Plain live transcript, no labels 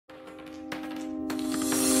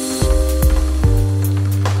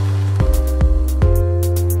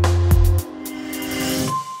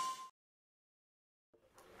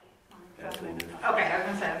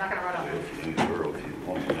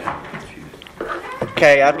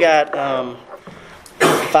Okay, I've got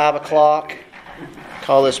 5 o'clock.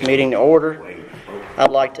 Call this meeting to order. I'd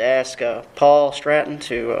like to ask Paul Stratton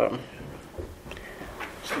to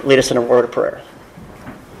lead us in a word of prayer.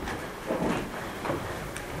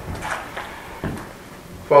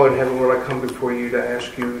 Father in heaven, Lord, I come before you to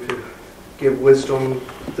ask you to give wisdom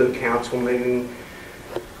to the council meeting,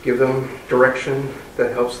 give them direction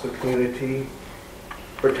that helps the community,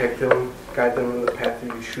 protect them, guide them in the path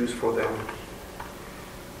that you choose for them.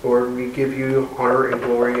 Lord, we give you honor and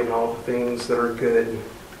glory in all the things that are good.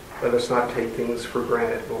 Let us not take things for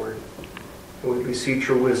granted, Lord. And we beseech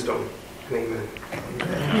your wisdom. Amen.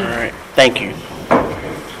 All right. Thank you.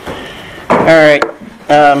 All right.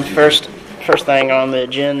 First thing on the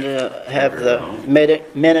agenda, have the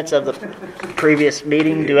minutes of the previous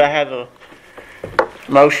meeting. Do I have a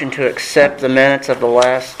motion to accept the minutes of the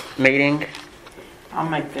last meeting? I'll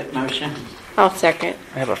make that motion. I'll second.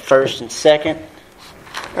 I have a first and second.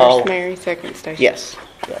 First Mary, second Stacy. Yes.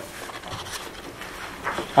 Yeah.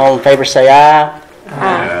 All in favor say aye.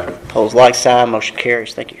 Aye. Opposed like sign. Motion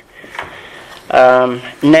carries. Thank you.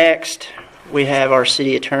 Next, we have our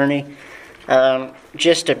city attorney. On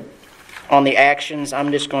the actions,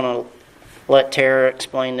 I'm just going to let Tara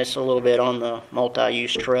explain this a little bit on the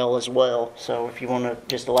multi-use trail as well. So if you want to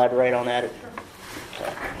just elaborate on that.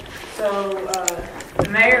 So the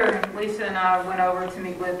mayor, Lisa, and I went over to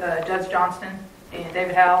meet with Judge Johnston and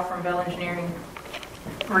David Howe from Bell Engineering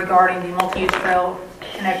regarding the multi-use trail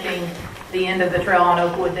connecting the end of the trail on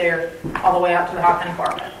Oakwood there all the way out to the Hockenny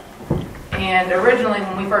Park. And originally,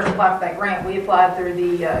 when we first applied for that grant, we applied through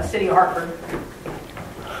the city of Hartford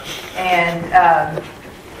and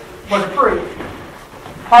was approved.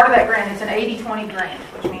 Part of that grant is an 80-20 grant,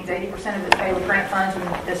 which means 80% of it's paid with grant funds and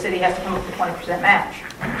the city has to come up with a 20% match.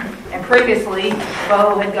 And previously,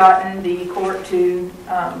 Bo had gotten the court to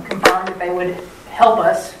confirm that they would help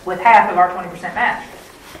us with half of our 20% match.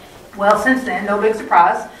 Well, since then, no big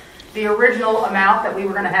surprise, the original amount that we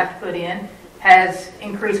were going to have to put in has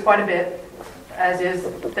increased quite a bit, as is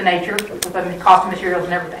the nature with the cost of materials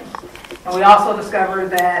and everything. And we also discovered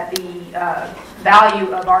that the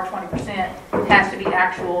value of our 20% has to be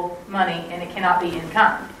actual money and it cannot be in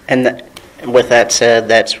kind. And with that said,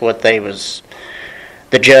 that's what the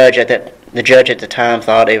judge at the time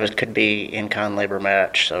thought could be in-kind labor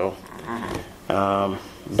match. So, but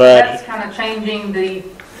that's kind of changing the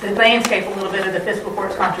landscape a little bit of the fiscal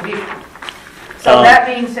court's contribution. So that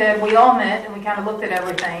being said, we all met and we kind of looked at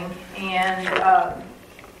everything, and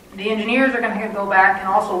the engineers are going to go back and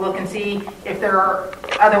also look and see if there are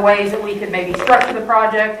other ways that we could maybe structure the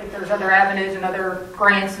project, if there's other avenues and other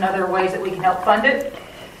grants and other ways that we can help fund it.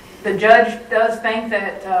 The judge does think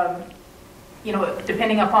that,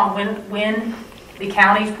 depending upon when the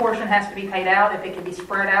county's portion has to be paid out, if it can be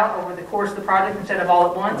spread out over the course of the project instead of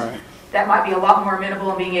all at once, right, that might be a lot more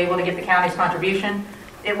amenable in being able to get the county's contribution.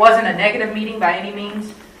 It wasn't a negative meeting by any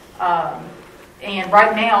means, and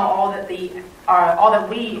right now all that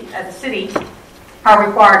we as a city are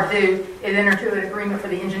required to do is enter into an agreement for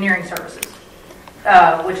the engineering services,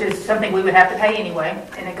 which is something we would have to pay anyway,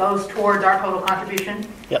 and it goes towards our total contribution.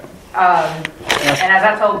 Yep. And as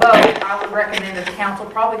I told Bo, I would recommend that the council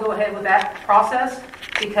probably go ahead with that process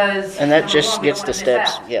because that just gets the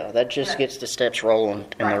steps. Yeah, that just gets the steps rolling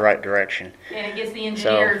in the right direction. And it gets the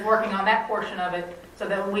engineers working on that portion of it, so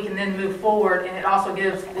that we can then move forward, and it also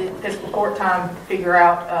gives the fiscal court time to figure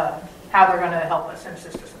out how they're going to help us and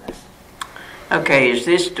assist us in this. Okay, is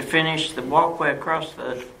this to finish the walkway across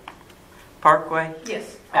the parkway?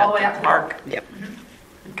 Yes, all the way out to the park. Yep. Mm-hmm.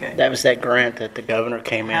 Okay. That was that grant that the governor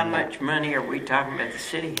came in. How much money are we talking about the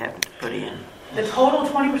city having to put in? The total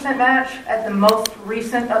 20% match at the most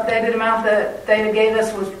recent updated amount that David gave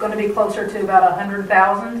us was going to be closer to about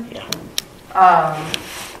 $100,000. Yeah.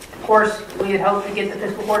 Of course, we had hoped to get the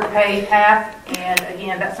fiscal court to pay half, and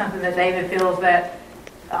again, that's something that David feels that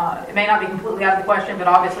it may not be completely out of the question, but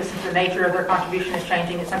obviously since the nature of their contribution is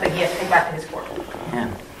changing, it's something he has to take back to his court. Yeah.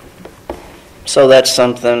 So that's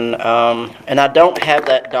something, and I don't have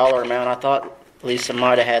that dollar amount. I thought Lisa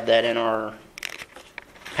might have had that in our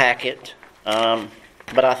packet,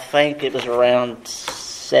 but I think it was around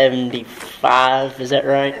 75. Is that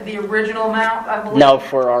right? The original amount, I believe? No,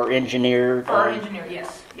 for our engineer. For our engineer,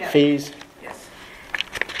 yes. Fees? Yes.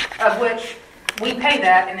 Of which we pay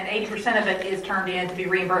that, and then 80% of it is turned in to be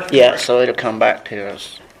reimbursed. Yeah, so it'll come back to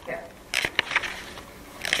us. Yeah.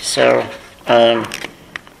 So,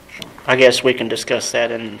 I guess we can discuss that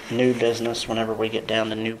in new business whenever we get down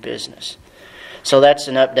to new business. So that's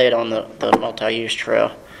an update on the multi-use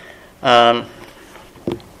trail.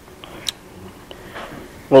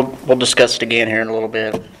 We'll discuss it again here in a little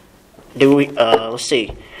bit. let's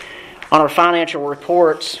see. On our financial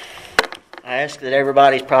reports, I ask that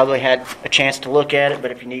everybody's probably had a chance to look at it,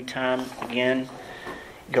 but if you need time, again,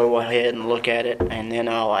 go ahead and look at it, and then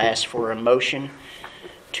I'll ask for a motion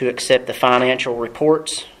to accept the financial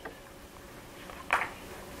reports.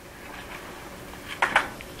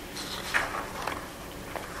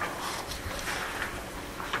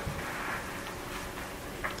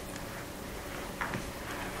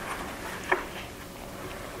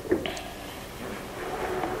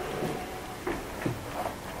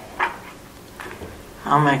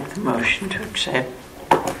 I'll make the motion to accept.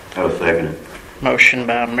 I'll second it. Motion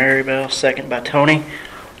by Maribel, second by Tony.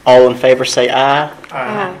 All in favor say aye.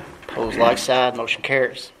 Aye. Opposed, like side. Motion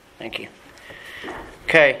carries. Thank you.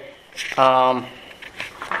 Okay. Now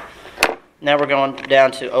we're going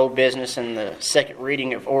down to old business and the second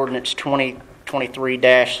reading of ordinance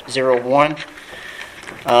 2023-01.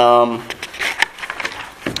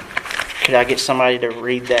 Could I get somebody to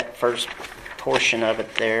read that first portion of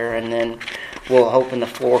it there, and then we'll open the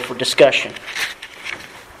floor for discussion.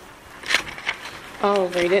 I'll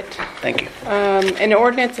read it. Thank you. An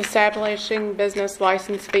ordinance establishing business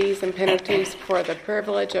license fees and penalties for the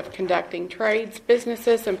privilege of conducting trades,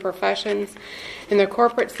 businesses, and professions in the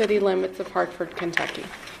corporate city limits of Hartford, Kentucky.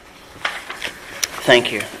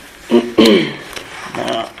 Thank you.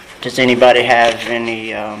 Now, does anybody have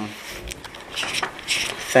any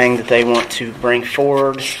thing that they want to bring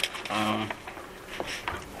forward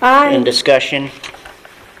in discussion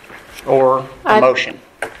or a motion?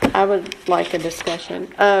 I would like a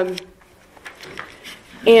discussion. And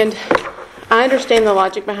I understand the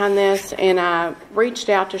logic behind this, and I reached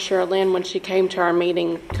out to Sherilyn when she came to our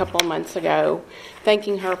meeting a couple of months ago,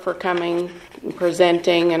 thanking her for coming and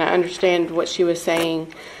presenting, and I understand what she was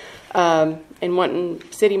saying, and wanting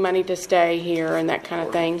city money to stay here and that kind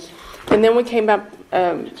of thing. And then we came up,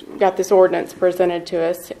 got this ordinance presented to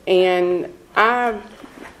us, and I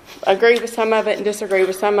agree with some of it and disagree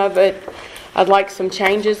with some of it. I'd like some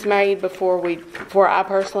changes made before I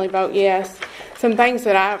personally vote yes. Some things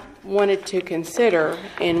that I wanted to consider,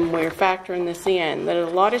 and we're factoring this in, that a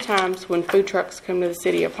lot of times when food trucks come to the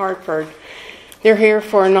city of Hartford, they're here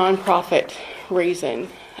for a nonprofit reason.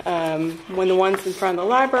 When the ones in front of the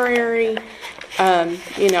library,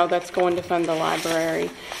 that's going to fund the library.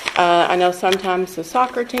 I know sometimes the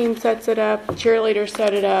soccer team sets it up, the cheerleaders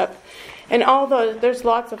set it up, and there's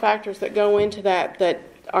lots of factors that go into that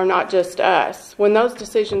are not just us. When those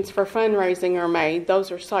decisions for fundraising are made,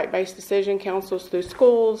 those are site-based decision councils through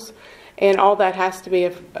schools, and all that has to be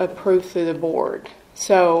approved through the board.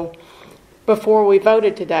 So before we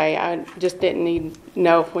voted today, I just didn't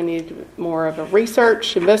know if we needed more of a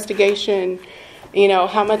research, investigation.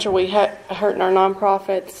 How much are we hurting our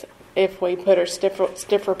nonprofits if we put our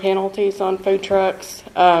stiffer penalties on food trucks?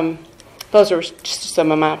 Those are just some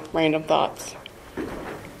of my random thoughts.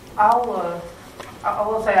 I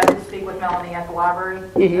will say I did speak with Melanie at the library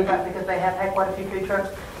because they have had quite a few food trucks.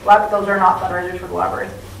 Those are not fundraisers for the library.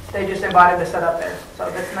 They just invited to set up there. So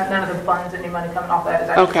that's none of the funds, any money coming off that is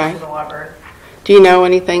actually for the library. Do you know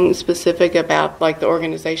anything specific about like the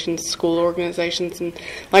organizations, school organizations, and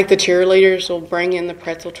like the cheerleaders will bring in the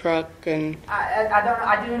pretzel truck and?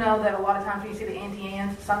 I do know that a lot of times when you see the Auntie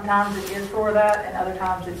Anne's, sometimes it is for that, and other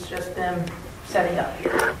times it's just them setting up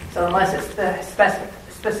here. So unless it's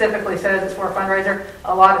specifically says it's for a fundraiser,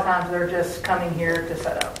 a lot of times they're just coming here to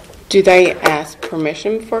set up. Do they ask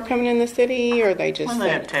permission before coming in the city, or they just? Well, they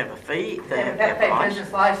have to have a fee. They have to pay a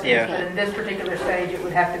business license, but in this particular stage, it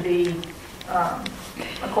would have to be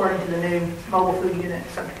according to the new mobile food unit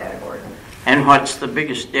subcategory. And what's the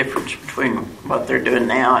biggest difference between what they're doing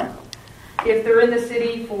now and? If they're in the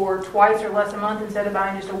city for twice or less a month, instead of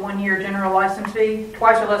buying just a 1-year general license fee,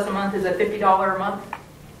 twice or less a month is a $50 a month.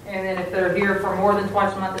 And then if they're here for more than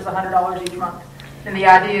twice a month, it's $100 each month. And the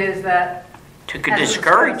idea is that to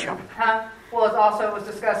discourage them. Well, it was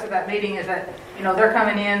discussed at that meeting is that, they're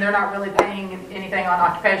coming in, they're not really paying anything on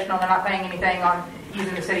occupational, they're not paying anything on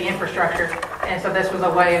using the city infrastructure. And so this was a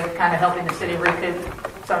way of kind of helping the city recoup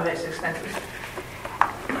some of its expenses.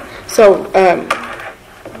 So,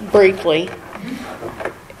 briefly,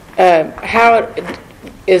 how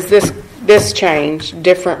is this change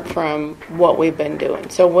different from what we've been doing?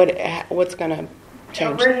 So what's going to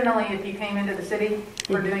change? Originally, if you came into the city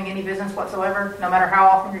for doing any business whatsoever, no matter how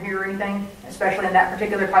often you're here or anything, especially in that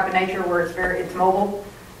particular type of nature where it's mobile,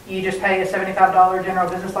 you just pay a $75 general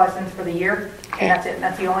business license for the year, and that's it.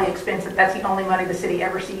 That's the only expense. That's the only money the city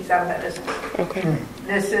ever sees out of that business. Okay.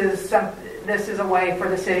 This is a way for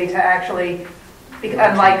the city to actually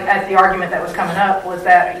Unlike as the argument that was coming up was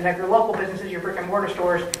that you have your local businesses, your brick and mortar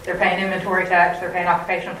stores, they're paying inventory tax, they're paying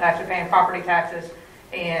occupational tax, they're paying property taxes,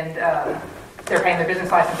 and they're paying their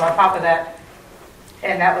business license on top of that.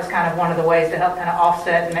 And that was kind of one of the ways to help kind of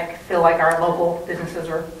offset and make it feel like our local businesses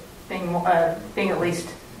are being at least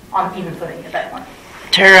on even footing at that point.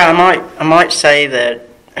 Tara, I might say that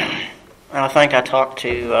I think I talked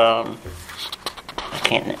to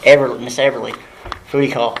Miss Everly,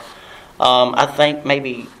 Foodie Call. I think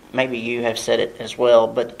maybe you have said it as well,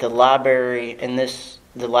 but the library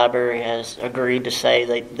has agreed to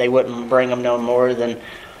say they wouldn't bring them no more than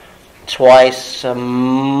twice a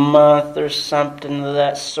month or something of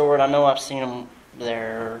that sort. I know I've seen them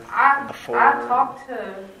there before. I talked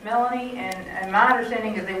to Melanie, and my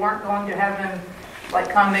understanding is they weren't going to have them like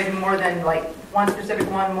come maybe more than like one specific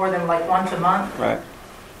one more than like once a month. Right.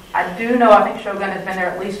 I do know I think Shogun has been there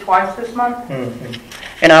at least twice this month. Mm-hmm.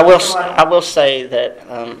 And I will say that,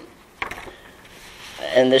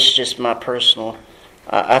 and this is just my personal.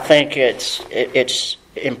 I think it's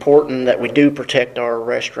important that we do protect our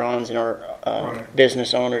restaurants and our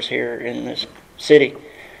business owners here in this city.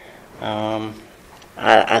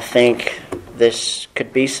 I think this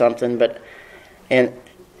could be something, but in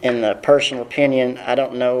the personal opinion, I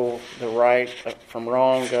don't know the right from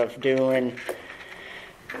wrong of doing.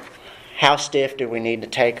 How stiff do we need to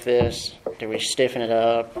take this? Do we stiffen it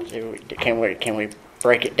up? Can we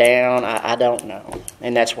break it down? I don't know,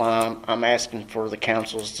 and that's why I'm asking for the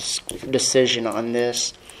council's decision on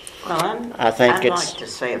this. Well, I'd like to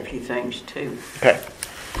say a few things too. Okay.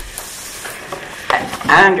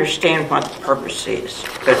 I understand what the purpose is,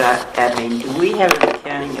 but I mean, do we have an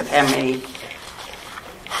accounting of how many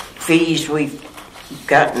fees we've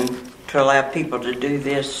gotten to allow people to do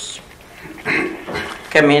this?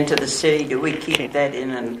 Come into the city? Do we keep that in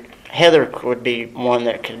an... Heather would be one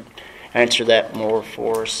that could answer that more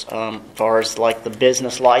for us, as far as like the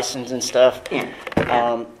business license and stuff.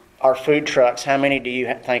 Yeah. Our food trucks, how many do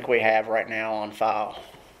you think we have right now on file?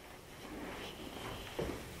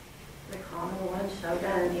 The common ones, soda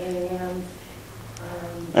and M&M's.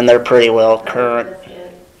 And they're pretty well current.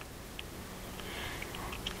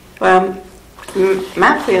 Well,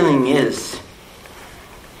 my feeling is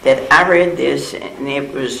that I read this and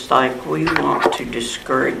it was like we want to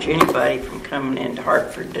discourage anybody from coming into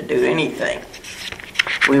Hartford to do anything.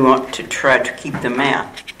 We want to try to keep them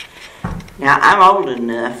out. Now, I'm old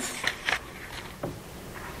enough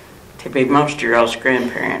to be most of your all's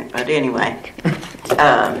grandparent, but anyway,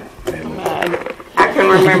 I can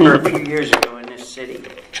remember a few years ago in this city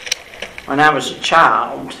when I was a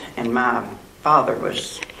child and my father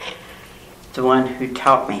was the one who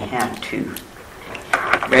taught me how to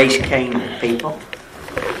raise Cain with people.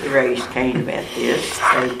 He raised Cain about this.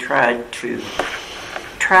 They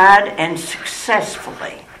tried and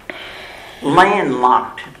successfully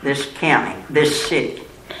landlocked this county, this city.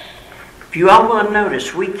 If you all will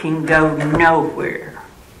notice, we can go nowhere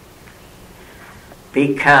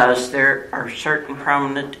because there are certain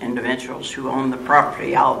prominent individuals who own the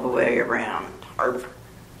property all the way around Hartford.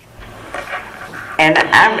 And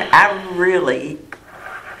I really,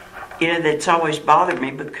 that's always bothered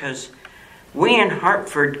me because we in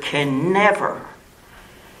Hartford can never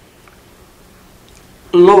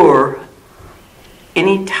lure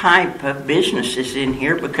any type of businesses in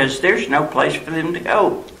here because there's no place for them to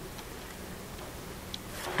go.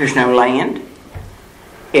 There's no land.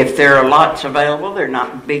 If there are lots available, they're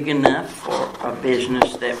not big enough for a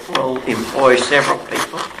business that will employ several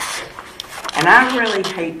people. And I really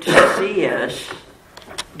hate to see us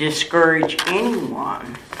discourage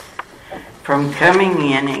anyone from coming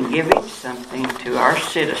in and giving something to our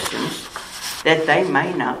citizens that they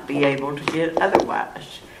may not be able to get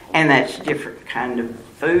otherwise. And that's different kind of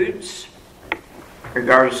foods,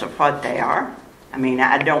 regardless of what they are. I mean,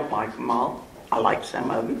 I don't like them all. I like some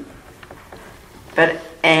of them.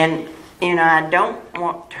 I don't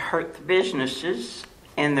want to hurt the businesses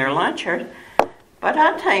and their lunch hours. But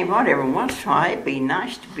I tell you what, every once in a while, it'd be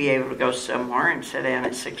nice to be able to go somewhere and sit down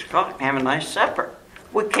at 6 o'clock and have a nice supper.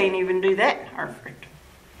 We can't even do that in Hartford.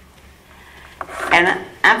 And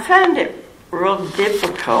I find it real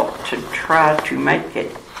difficult to try to make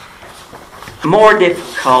it more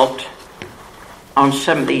difficult on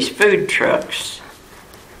some of these food trucks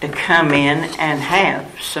to come in and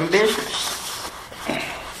have some business.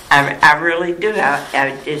 I really do.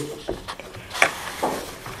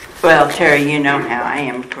 Well, Terry, you know how I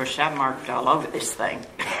am. Of course, I marked all over this thing.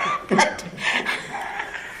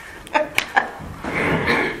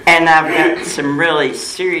 And I've got some really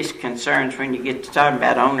serious concerns when you get to talking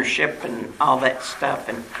about ownership and all that stuff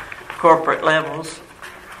and corporate levels.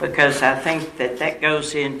 because I think that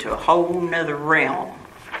goes into a whole nother realm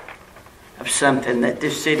of something that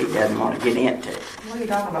this city doesn't want to get into. What are you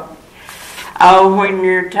talking about? Oh, when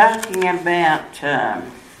you're talking about, well,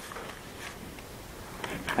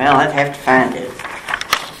 I'd have to find it.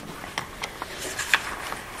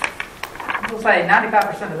 We'll say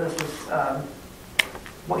 95% of this was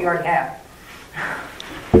what you already have.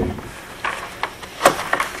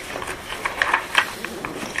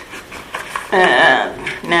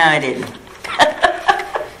 No, I didn't.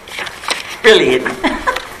 Really didn't.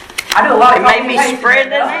 I do a lot It of may be computation,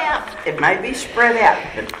 spread though. out. It may be spread out,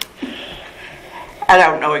 but I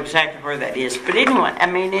don't know exactly where that is. But anyway, I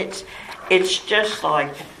mean, it's just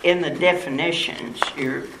like in the definitions,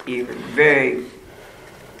 you're very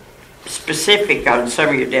specific on some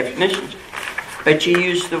of your definitions, but you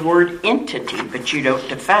use the word entity, but you don't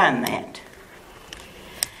define that.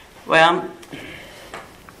 Well,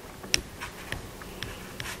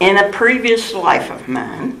 in a previous life of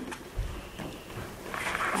mine,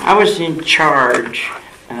 I was in charge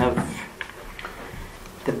of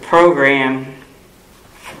the program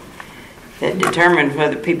that determined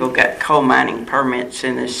whether people got coal mining permits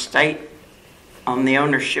in this state on the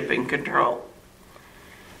ownership and control.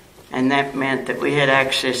 And that meant that we had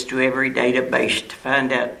access to every database to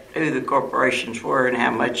find out who the corporations were and how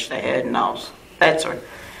much they had and all that sort.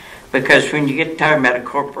 Because when you get talking about a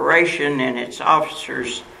corporation and its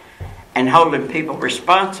officers and holding people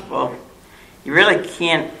responsible, you really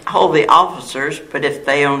can't hold the officers, but if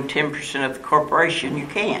they own 10% of the corporation, you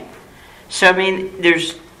can. So, I mean,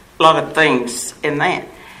 there's a lot of things in that.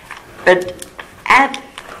 But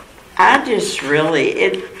I just really,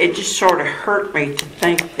 it just sort of hurt me to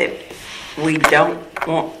think that we don't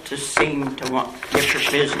want to seem to want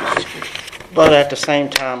different businesses. But at the same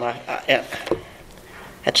time,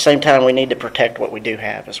 we need to protect what we do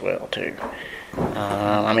have as well, too.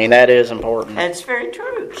 I mean, that is important. That's very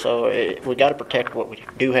true. So we got to protect what we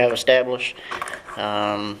do have established.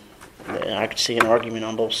 I could see an argument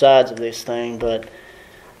on both sides of this thing, but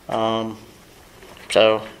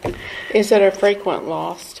so. Is it a frequent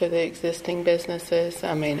loss to the existing businesses?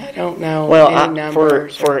 I mean, I don't know Well, any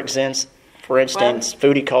numbers. for instance,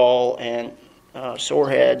 Foodie Call and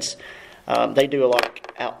Soreheads, they do a lot of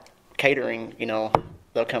out catering. You know,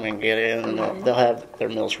 they'll come and get in, and they'll have their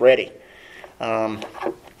meals ready.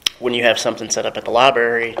 When you have something set up at the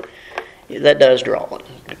library, that does draw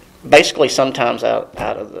it. Basically, sometimes out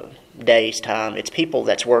of the day's time, it's people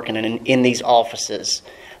that's working in these offices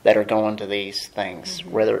that are going to these things,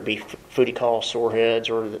 whether it be Foodie Call, Soreheads,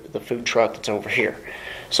 or the food truck that's over here.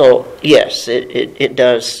 So, yes, it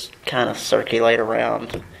does kind of circulate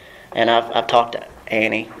around. And I've talked to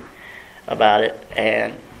Annie about it,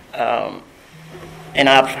 and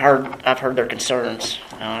I've heard their concerns.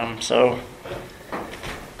 So.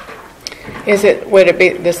 Would it be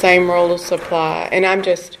the same rule of supply? And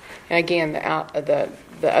again, the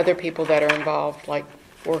other people that are involved, like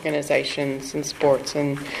organizations and sports,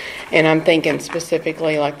 and I'm thinking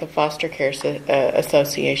specifically like the Foster Care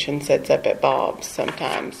Association sets up at Bob's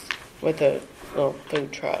sometimes with a little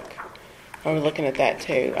food truck. Are we looking at that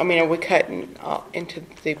too? I mean, are we cutting into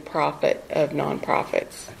the profit of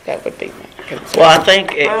nonprofits? That would be my concern. Well, I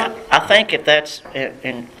think if that's,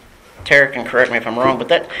 and Tara can correct me if I'm wrong,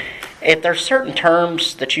 but if there's certain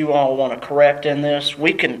terms that you all want to correct in this,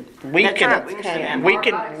 we can revamp That's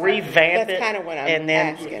it, kind of what I'm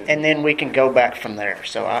asking. and then we can go back from there.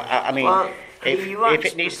 So I mean, Well, if you want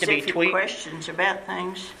it needs to be specific tweaked, questions about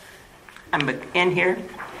things, I'm in here.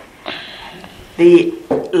 The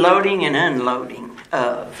loading and unloading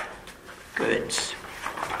of goods.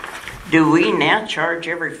 Do we now charge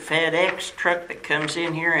every FedEx truck that comes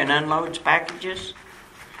in here and unloads packages?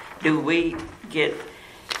 Do we get,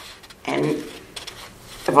 and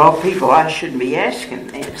of all people, I shouldn't be asking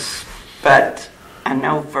this, but I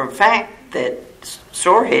know for a fact that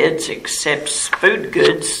Soreheads accepts food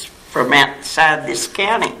goods from outside this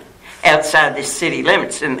county, outside the city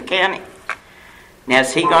limits in the county. Now,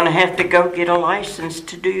 is he going to have to go get a license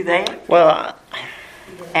to do that? well,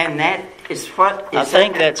 And that is what I is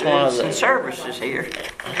think that's one of goods the- and services here.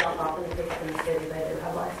 Drop off and pick up in the city, they do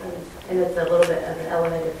have license. And it's a little bit of an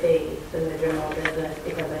elevated fee than the general business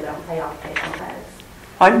because they don't pay occupational tax.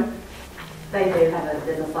 Pardon? They do have a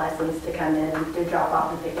business license to come in, do drop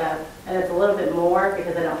off and pick up. And it's a little bit more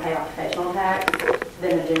because they don't pay occupational tax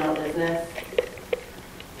than the general business.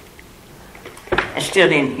 I still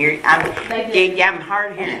didn't hear. They do. I'm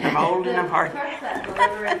hard hearing. I'm old and I'm hard. The trucks that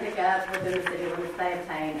deliver and pick up within the city limits, they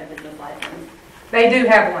obtain a business license. They do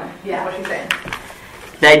have one, Yeah. is what she's saying.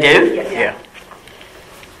 They do? Yes.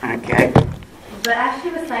 yeah. Okay. But as she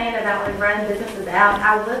was saying about when running businesses out,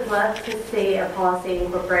 I would love to see a policy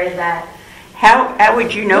incorporated that. How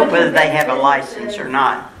would you know whether they have a license or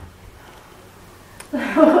not? We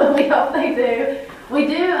hope they do. We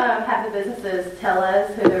do have the businesses tell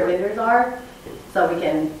us who their vendors are, so we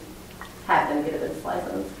can have them get a business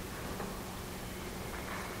license.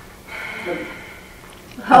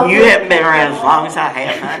 You haven't been around as long as I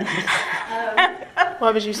have, huh?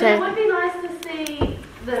 What was you It saying? would be nice to see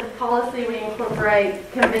the policy we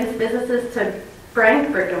incorporate convince businesses to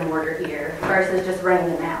bring brick and mortar here versus just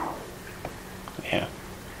renting them out. Yeah.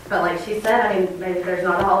 But like she said, I mean, maybe there's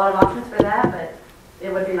not a whole lot of options for that, but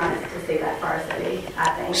it would be nice to see that for our city, I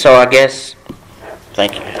think. So I guess,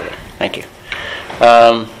 thank you, Heather. Thank you.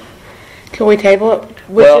 Can we table it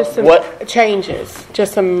with Well, just some what- changes?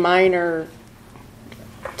 Just some minor,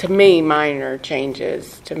 to me, minor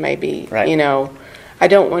changes to maybe, Right. you know, I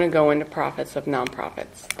don't want to go into profits of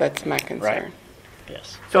nonprofits. That's my concern.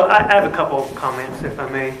 Yes. So I have a couple of comments, if I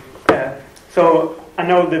may. So I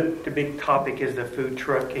know the big topic is the food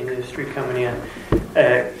truck industry coming in.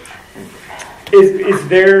 Is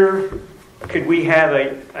there, could we have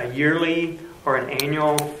a yearly or an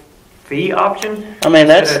annual fee option? I mean,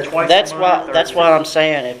 Instead of twice a month, or that's why I'm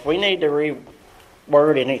saying, if we need to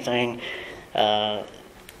reword anything,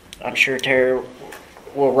 I'm sure Tara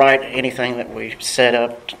will write anything that we set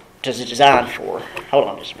up to design for. Hold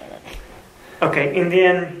on just a minute. Okay, and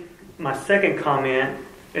then my second comment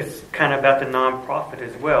is kind of about the nonprofit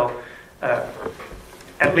as well.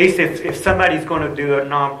 At least if somebody's going to do a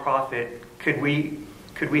nonprofit, could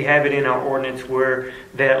we have it in our ordinance where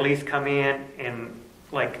they at least come in and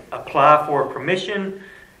like apply for permission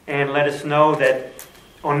and let us know that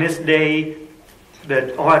on this day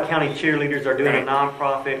the Ohio County cheerleaders are doing a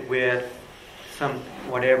nonprofit with some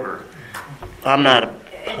whatever. I'm not.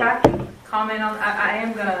 If I can comment on, I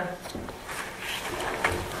am gonna,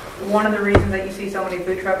 one of the reasons that you see so many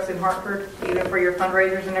food trucks in Hartford, even for your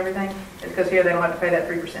fundraisers and everything, is because here they don't have to pay that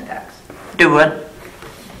 3% tax. Do what?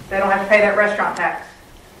 They don't have to pay that restaurant tax.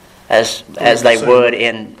 As they would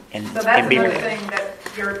in So that's Beaver. another thing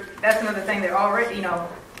that's another thing that already, you know,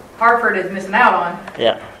 Hartford is missing out on.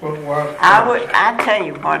 Yeah. I tell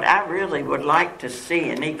you what, I really would like to see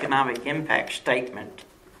an economic impact statement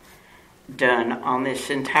done on this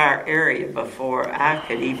entire area before I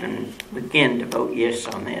could even begin to vote yes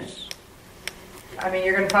on this. I mean,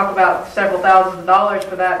 you're going to talk about several thousands of dollars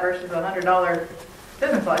for that versus a $100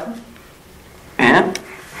 business license. Yeah.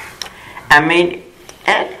 I mean,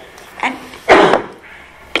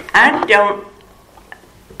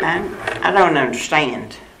 I don't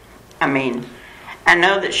understand. I mean, I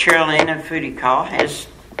know that Sherilyn and Foodie Call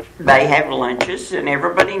they have lunches and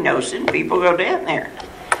everybody knows it and people go down there.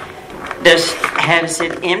 Has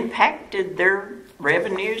it impacted their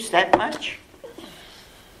revenues that much?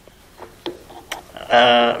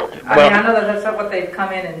 I mean, I know that that's what they've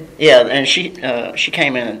come in and. Yeah, and she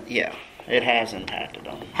came in and, yeah, it has impacted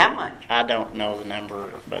them. How much? I don't know the number,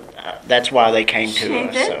 but that's why they came to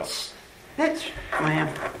us. That's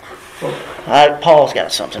well. Paul's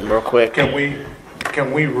got something real quick. Can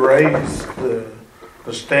we raise the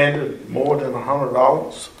standard more than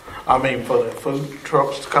 $100? I mean, for the food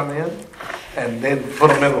trucks to come in, and then put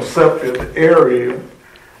them in a separate area.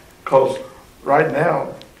 Because right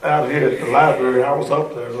now, out here at the library, I was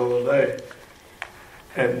up there the other day,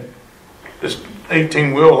 and this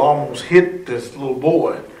 18-wheel almost hit this little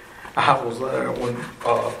boy. I was there when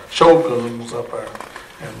Shogun was up there,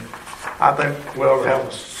 and I think we ought to have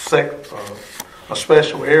a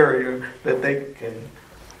special area that they can,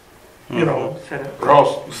 you know,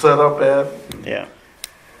 set up at. Yeah.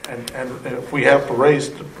 And if we have to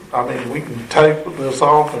raise, I mean, we can take this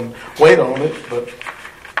off and wait on it, but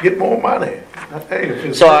get more money. Hey, if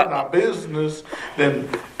it's in our business, then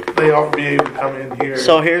they ought to be able to come in here.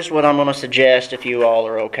 So here's what I'm going to suggest if you all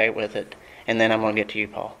are okay with it, and then I'm going to get to you,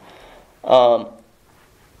 Paul.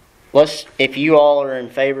 If you all are in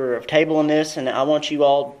favor of tabling this, and I want you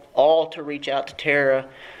all to reach out to Tara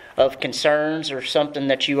of concerns or something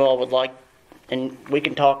that you all would like, and we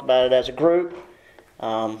can talk about it as a group.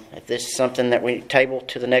 If this is something that we table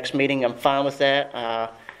to the next meeting, I'm fine with that.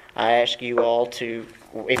 I ask you all to,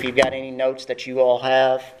 if you've got any notes that you all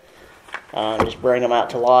have, just bring them out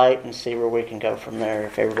to light and see where we can go from there,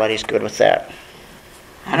 if everybody's good with that.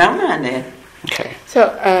 I don't mind that. Okay. So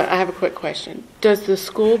I have a quick question. Does the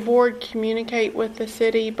school board communicate with the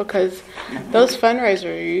city? Because those fundraisers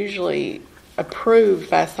are usually approved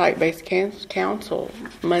by site-based council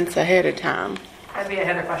months ahead of time. That'd be a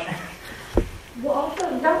Heather question. Well,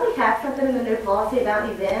 also, don't we have something in the new policy about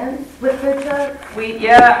events with food trucks?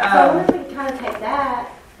 Yeah. So I wonder if we can kind of take that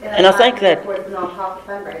And I think that- Towards the nonprofit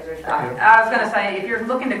fundraisers. I was going to say, if you're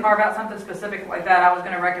looking to carve out something specific like that, I was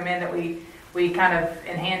going to recommend that we kind of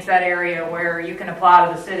enhance that area where you can apply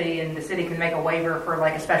to the city and the city can make a waiver for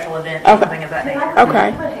like a special event or something of that nature.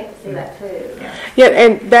 Okay. I would hate to see that too. Yeah,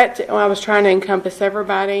 and that, I was trying to encompass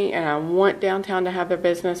everybody, and I want downtown to have their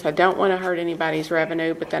business. I don't want to hurt anybody's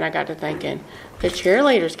revenue, but then I got to thinking, the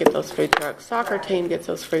cheerleaders get those food trucks, soccer team gets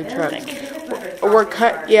those food trucks. We're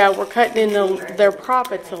cutting in their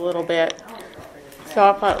profits a little bit. So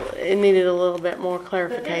I thought it needed a little bit more But there's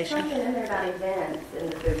clarification. something in there about events in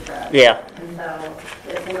the food truck. Yeah. And so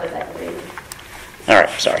it seems like that could be. All right,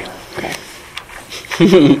 sorry.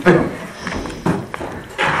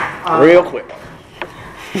 Real quick.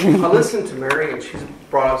 I listened to Mary, and she's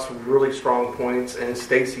brought up some really strong points, and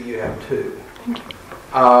Stacy, you have too.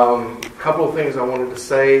 A couple of things I wanted to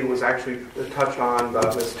say was actually touched on by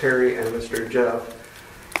Ms. Terry and Mr. Jeff.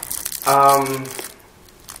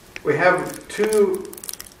 We have two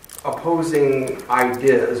opposing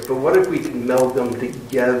ideas, but what if we can meld them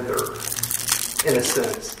together in a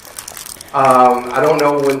sense? I don't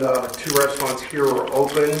know when the two restaurants here are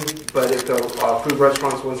open, but if the food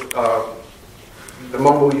restaurants was the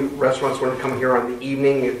mobile restaurants want to come here on the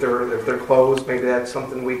evening, if they're closed, maybe that's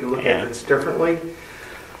something we can look at this differently.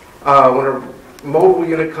 When a mobile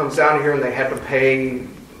unit comes down here and they have to pay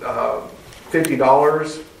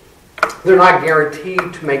 $50, they're not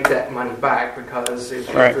guaranteed to make that money back, because if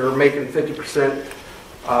they're making 50%,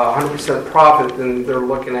 100% profit, then they're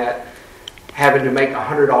looking at having to make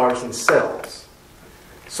 $100 in sales.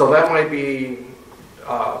 So that might be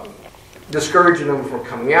discouraging them from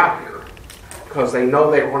coming out here, because they know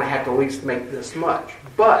they're going to have to at least make this much.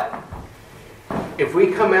 But if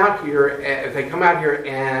we come out here, if they come out here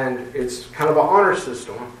and it's kind of an honor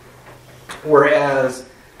system, whereas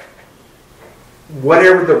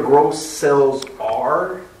whatever the gross sales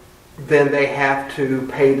are, then they have to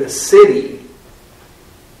pay the city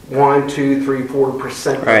 1, 2, 3,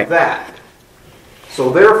 4% of that. So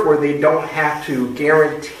therefore, they don't have to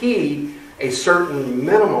guarantee a certain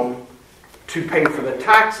minimum to pay for the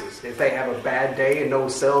taxes. If they have a bad day and no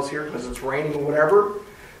sales here because it's raining or whatever,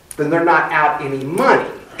 then they're not out any money.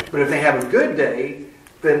 But if they have a good day,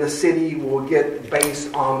 then the city will get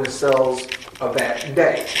based on the sales of that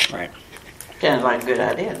day. Right. Sounds like a good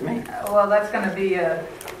idea to me. Well, that's going to be a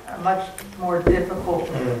much more difficult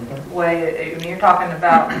way. I mean, you're talking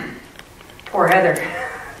about poor Heather.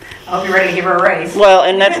 I hope you're ready to give her a raise. Well,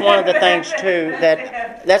 and that's one of the things too,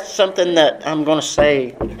 that's something that I'm going to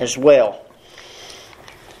say as well.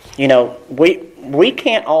 You know, we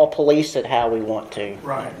can't all police it how we want to.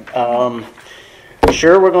 Right.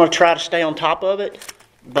 Sure, we're going to try to stay on top of it,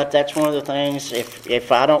 but that's one of the things,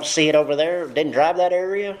 if I don't see it over there, didn't drive that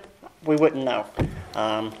area, we wouldn't know.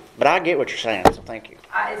 But I get what you're saying, so thank you.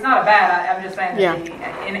 It's not a bad. I'm just saying that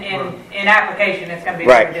in application, it's going to be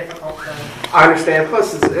very difficult. So. I understand.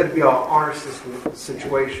 Plus, it'd be an honor system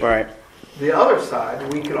situation. Right. The other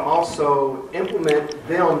side, we could also implement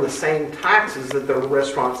them the same taxes that the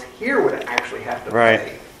restaurants here would actually have to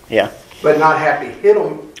pay. Yeah. But not have to hit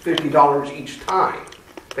them $50 each time.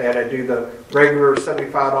 They had to do the regular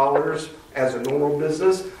 $75 as a normal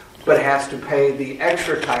business, but has to pay the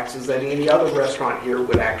extra taxes that any other restaurant here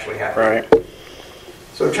would actually have to pay.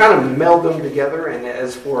 So trying to meld them together, and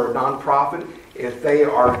as for a nonprofit, if they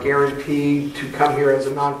are guaranteed to come here as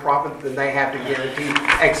a nonprofit, then they have to guarantee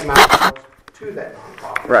X amount of dollars to that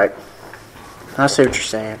nonprofit. Right. I see what you're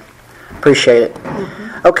saying. Appreciate it.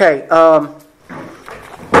 Okay.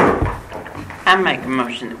 I make a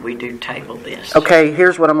motion that we do table this. Okay,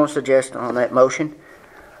 here's what I'm going to suggest on that motion.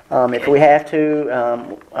 If we have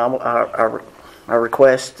to, our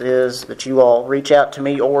request is that you all reach out to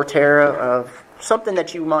me or Tara of something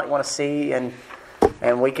that you might want to see, and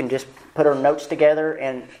we can just put our notes together,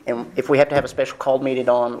 and if we have to have a special called meeting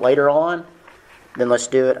on later on, then let's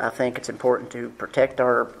do it. I think it's important to protect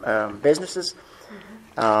our businesses.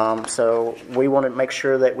 So we want to make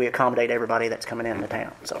sure that we accommodate everybody that's coming into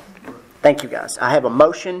town. So thank you, guys. I have a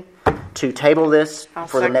motion to table this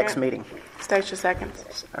for the next meeting. Stacia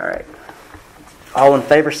seconds. All right. All in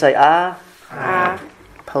favor say aye. Aye.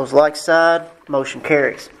 Opposed like side. Motion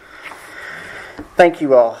carries. Thank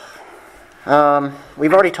you all.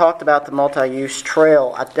 We've already talked about the multi-use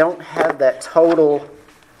trail. I don't have that total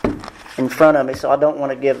in front of me, so I don't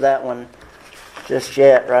want to give that one just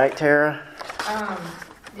yet, right, Tara?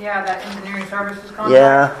 Yeah, that engineering services contract.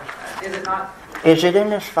 Yeah. Is it not? Is it in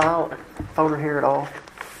this folder here at all?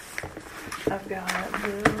 I've got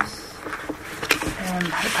this and the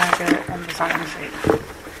packet and the sign sheet.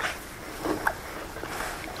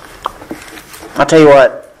 I'll tell you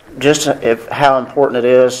what. just if how important it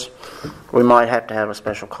is, we might have to have a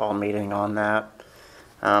special call meeting on that.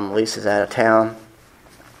 Lisa's out of town.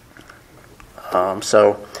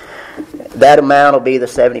 So that amount will be the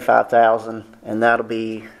 $75,000, and that'll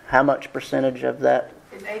be how much percentage of that?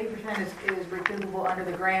 It's 80% is recoupable under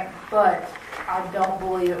the grant, but I don't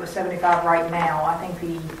believe it was 75 right now. I think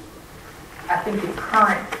the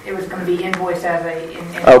current, it was going to be invoiced as a.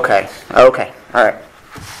 Okay, all right.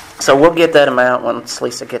 So we'll get that amount once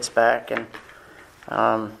Lisa gets back, and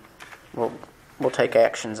we'll take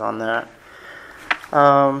actions on that.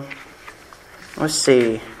 Let's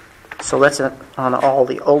see. So that's on all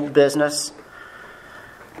the old business.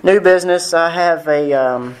 New business, I have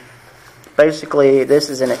basically this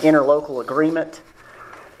is an interlocal agreement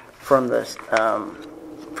from the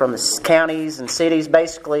counties and cities.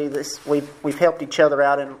 Basically, we've helped each other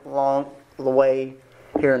out along the way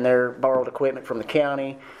here and there, borrowed equipment from the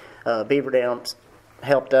county. Beaver Dam's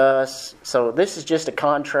helped us. So this is just a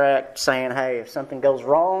contract saying, hey, if something goes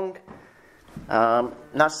wrong,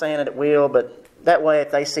 not saying that it will, but that way if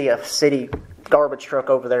they see a city garbage truck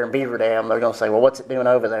over there in Beaver Dam, they're going to say, well, what's it doing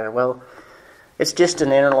over there? Well, it's just an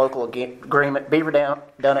interlocal agreement. Beaver Dam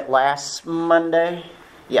done it last Monday.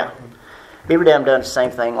 Yeah. Beaver Dam done the same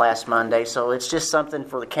thing last Monday. So it's just something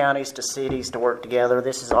for the counties to cities to work together.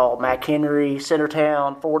 This is all McHenry,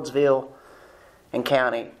 Centertown, Fordsville, and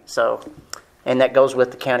county. So, and that goes with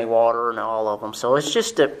the county water and all of them. So it's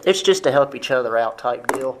just to help each other out type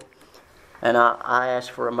deal. And I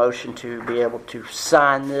ask for a motion to be able to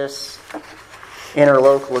sign this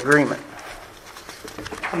interlocal agreement.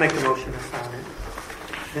 I'll make the motion to sign it.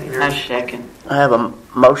 I second. I have a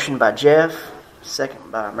motion by Jeff,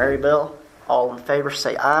 second by Mary Bell. All in favor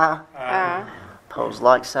say aye. Aye. Opposed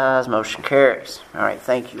like size, motion carries. All right,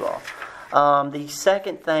 thank you all. The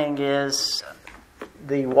second thing is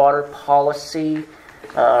the water policy.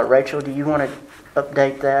 Rachel, do you want to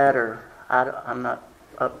update that, or I'm not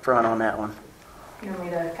up front on that one? You want me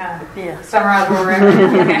to kind of summarize where we're at?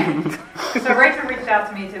 Okay. So Rachel reached out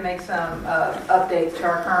to me to make some updates to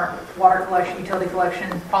our current water collection, utility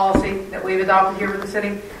collection policy that we've adopted here with the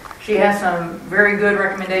city. She has some very good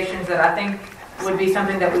recommendations that I think would be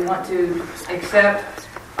something that we want to accept.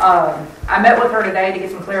 I met with her today to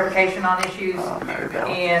get some clarification on issues,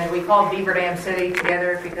 and we called Beaver Dam City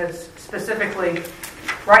together because specifically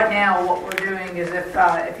right now what we're doing is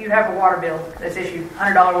if you have a water bill that's issued,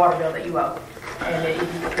 $100 water bill that you owe,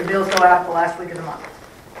 and the bills go out the last week of the month,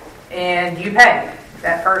 and you pay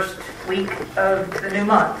that first week of the new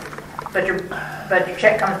month, but your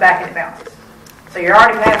check comes back and it bounces. So you're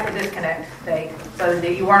already past the disconnect date, so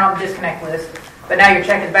that you weren't on the disconnect list, but now your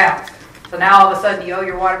check is bounced. So now all of a sudden you owe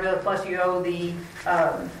your water bill plus you owe the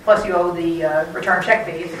return check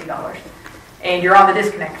fee, $50, and you're on the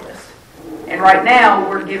disconnect list. And right now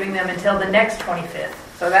we're giving them until the next 25th.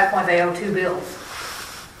 So at that point they owe 2 bills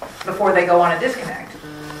before they go on a disconnect.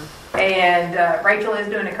 And Rachel is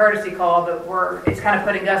doing a courtesy call, but it's kind of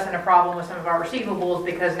putting us in a problem with some of our receivables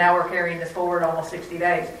because now we're carrying this forward almost 60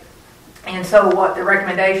 days. And so what the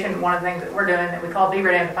recommendation, one of the things that we're doing, that we call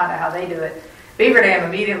Beaver Dam to find out how they do it. Beaver Dam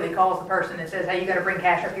immediately calls the person and says, hey, you got to bring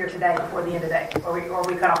cash up here today before the end of the day, or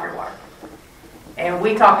we cut off your water. And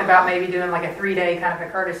we talked about maybe doing like a 3-day kind of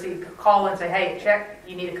a courtesy call and say, hey, check,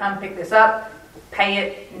 you need to come pick this up, pay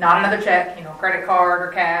it, not another check, credit card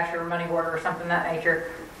or cash or money order or something of that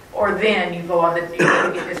nature. Or then you go on you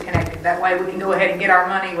get disconnected. That way we can go ahead and get our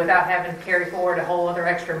money without having to carry forward a whole other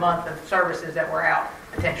extra month of services that were out,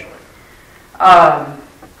 potentially.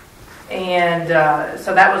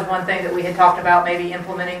 So that was one thing that we had talked about maybe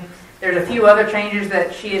implementing. There's a few other changes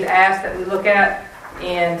that she had asked that we look at,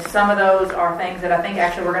 and some of those are things that I think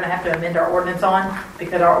actually we're going to have to amend our ordinance on,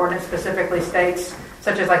 because our ordinance specifically states,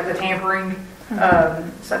 such as like the tampering,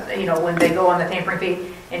 when they go on the tampering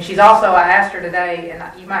fee. And she's also, I asked her today, and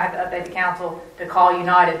you might have to update the council to call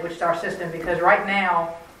United, which is our system, because right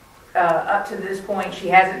now, up to this point, she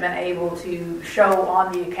hasn't been able to show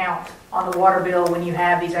on the account, on the water bill, when you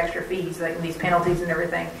have these extra fees, like these penalties and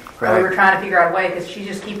everything. Right. So we were trying to figure out a way, because she's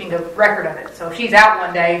just keeping a record of it. So if she's out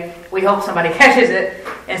one day, we hope somebody catches it.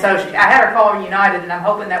 And so I had her call United, and I'm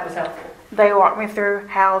hoping that was helpful. They walked me through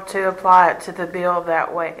how to apply it to the bill.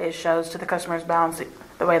 That way it shows to the customer's balance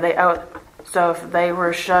the way they owe it. So if they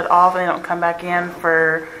were shut off and they don't come back in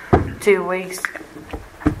for 2 weeks,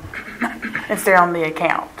 it's there on the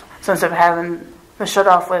account. So instead of having the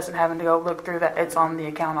shut-off list and having to go look through that, it's on the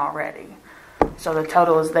account already. So the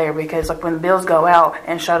total is there, because like when the bills go out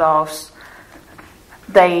and shut-offs,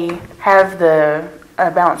 they have the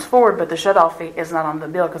balance forward, but the shut-off fee is not on the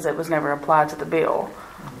bill because it was never applied to the bill.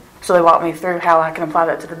 So they walked me through how I can apply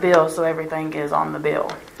that to the bill so everything is on the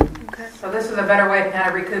bill. Okay. So this is a better way to kind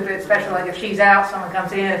of recoup it, especially like if she's out, someone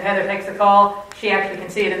comes in, if Heather takes the call, she actually can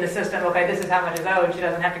see it in the system. Okay, this is how much is owed. She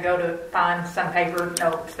doesn't have to go to find some paper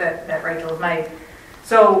notes that Rachel has made.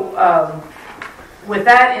 So with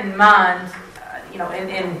that in mind,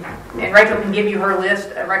 and Rachel can give you her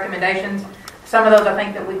list of recommendations. Some of those I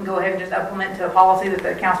think that we can go ahead and just implement to a policy that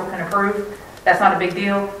the council can approve. That's not a big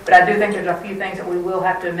deal, but I do think there's a few things that we will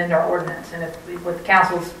have to amend our ordinance. And if with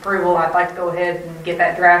council's approval, I'd like to go ahead and get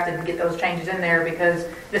that drafted and get those changes in there, because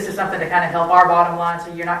this is something to kind of help our bottom line,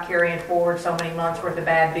 so you're not carrying forward so many months worth of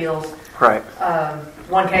bad bills. Right.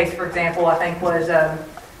 One case, for example, I think was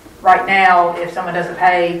right now, if someone doesn't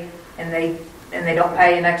pay and they don't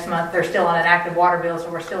pay next month, they're still on an active water bill,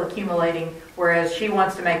 so we're still accumulating. Whereas she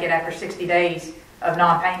wants to make it after 60 days of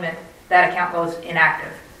non-payment, that account goes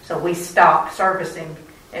inactive. So we stopped servicing,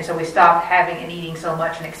 and so we stopped having and eating so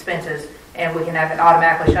much in expenses, and we can have it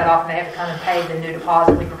automatically shut off, and they have to come and pay the new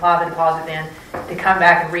deposit. We can apply the deposit then to come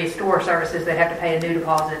back and restore services. They have to pay a new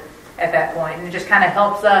deposit at that point, and it just kind of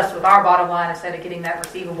helps us with our bottom line instead of getting that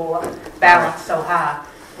receivable balance so high,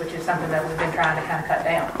 which is something that we've been trying to kind of cut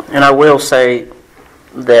down. And I will say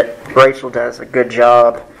that Rachel does a good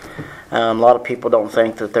job. A lot of people don't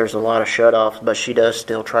think that there's a lot of shut-offs, but she does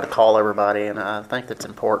still try to call everybody, and I think that's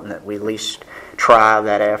important that we at least try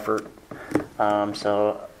that effort.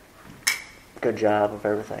 So, good job of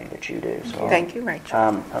everything that you do. So, Thank you, Rachel.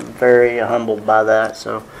 I'm very humbled by that.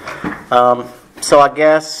 So I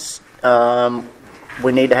guess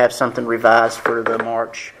we need to have something revised for the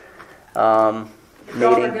March Y'all are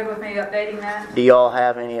meeting. good with me updating that? Do y'all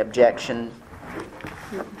have any objection?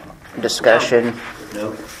 Discussion?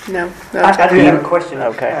 No. No. I do have a question.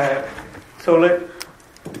 Okay. So let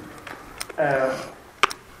a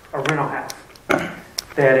rental house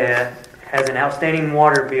that has an outstanding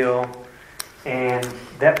water bill, and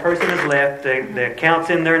that person has left, the account's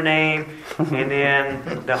in their name, and then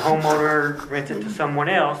the homeowner rents it to someone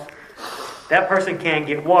else. That person can't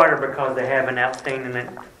get water because they have an outstanding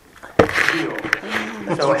bill.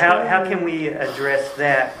 So how can we address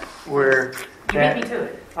that where You beat me to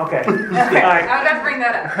it. Okay. Okay, All right. I was about to bring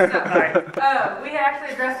that up. So, All right. we had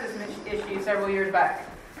actually addressed this issue several years back.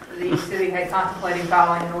 The city had contemplated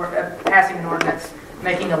passing an ordinance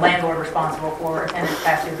making a landlord responsible for a tenant's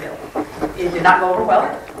past due bill. It did not go over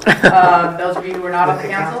well. Those of you who were not on the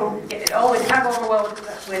council, it did not go over well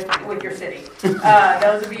with your city.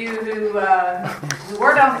 Those of you who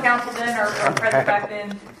weren't on the council then or present back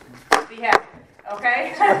then, be happy.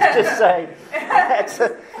 Okay. Just say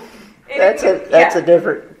that's a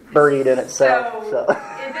different breed in itself. So.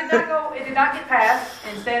 It did not get passed.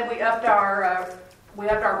 Instead, we upped our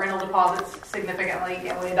rental deposits significantly,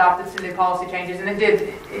 and we adopted some new policy changes, and it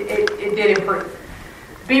did improve.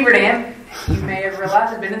 Beaver Dam, you may have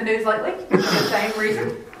realized, has been in the news lately for the same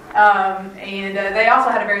reason. And they also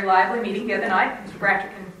had a very lively meeting the other night. Mr.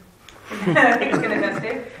 Bratcher can attest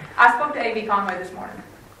to. I spoke to A.V. Conway this morning.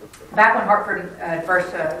 Back when Hartford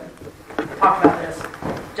first talked about this,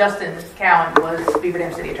 Justin Cowan was Beaver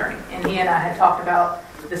Dam city attorney, and he and I had talked about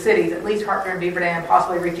the cities, at least Hartford and Beaver Dam,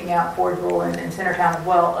 possibly reaching out, Fordsville and Centertown as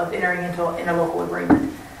well, of entering into an interlocal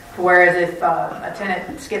agreement. Whereas if a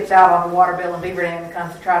tenant skips out on the water bill in Beaver Dam and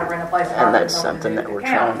comes to try to rent a place in Hartford, And that's something that we're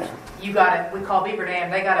trying to. We call Beaver Dam.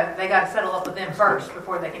 They got to settle up with them first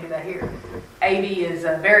before they can do that here. AV is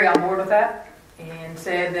very on board with that, and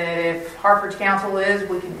said that if Hartford's council is,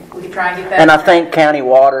 we can try and get that. And I think county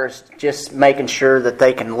water is just making sure that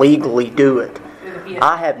they can legally do it.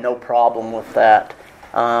 I have no problem with that.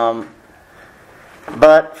 But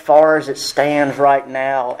far as it stands right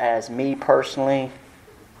now, as me personally,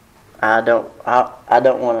 I don't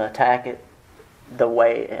want to attack it the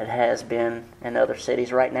way it has been in other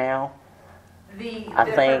cities right now. The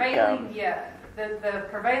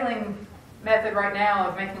prevailing method right now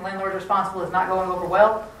of making landlords responsible is not going over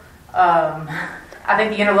well. I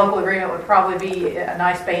think the interlocal agreement would probably be a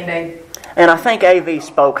nice Band-Aid. And I think AV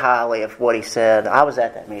spoke highly of what he said. I was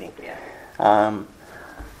at that meeting. Yeah.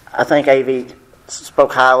 I think AV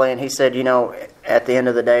spoke highly, and he said, at the end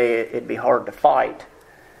of the day, it'd be hard to fight.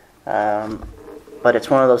 But it's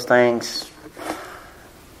one of those things,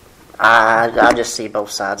 I just see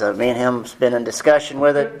both sides of it. Me and him's been in discussion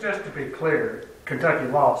with it. Just to be clear, Kentucky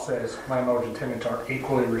law says landlords and tenants are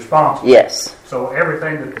equally responsible. Yes. So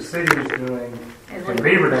everything that the city is doing in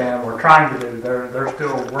Beaver Dam or trying to do, they're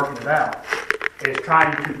still working it out. It's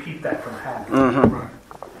trying to keep that from happening. Mm-hmm. Right.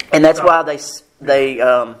 And that's why they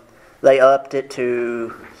upped it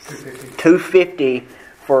to $250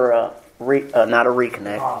 for not a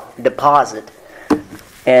reconnect deposit,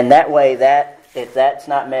 and that way if that's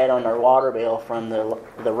not met on their water bill from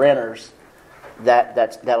the renters,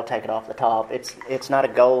 that'll take it off the top. It's not a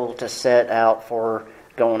goal to set out for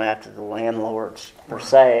going after the landlords per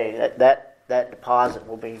se. That deposit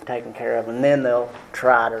will be taken care of, and then they'll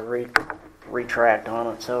try to retract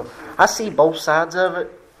on it. So I see both sides of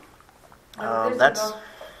it.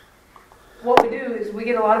 What we do is we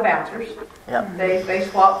get a lot of bouncers. Yep. They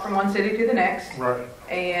swap from one city to the next. Right.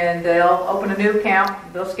 And they'll open a new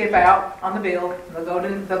account. They'll skip out on the bill. They'll go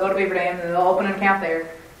to Beaver Dam and they'll open an account there.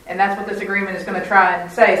 And that's what this agreement is going to try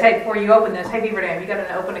and say. Hey, before you open this, hey Beaver Dam, you got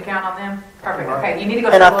an open account on them? Perfect. Okay, you need to go.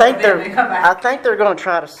 And I think and come back. I think they're going to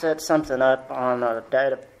try to set something up on a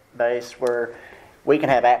database where we can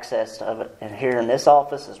have access to it, and here in this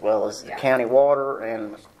office as well as the county water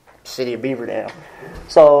and city of Beaver Dam.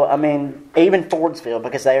 So I mean, even Fordsville,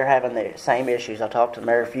 because they are having the same issues. I talked to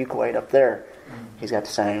Mayor Fuquay up there. He's got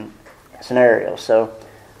the same scenario. So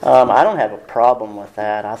I don't have a problem with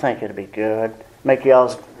that. I think it'd be good. Make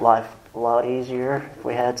y'all's life a lot easier if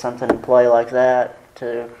we had something in play like that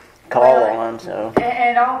to call on. So.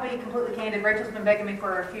 And I'll be completely candid. Rachel's been begging me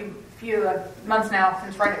for a few months now,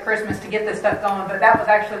 since right at Christmas, to get this stuff going. But that was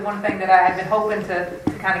actually one thing that I had been hoping to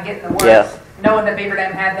kind of get in the works, knowing that Beaver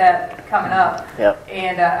Dam had that coming up. Yep.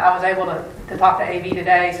 And I was able to talk to AV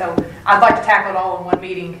today. So I'd like to tackle it all in one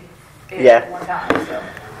meeting at one time. So.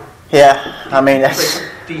 Yeah, I mean that's.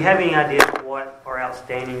 Do you have any idea what our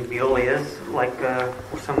outstanding bill is, like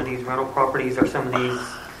for some of these rental properties or some of these,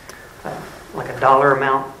 like a dollar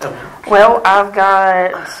amount of? Well, I've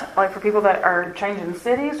got, like, for people that are changing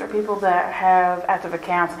cities or people that have active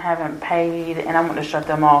accounts and haven't paid, and I'm going to shut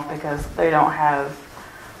them off because they don't have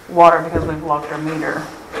water because we've locked their meter.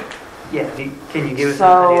 Yeah, can you give us an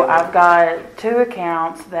So idea? I've got 2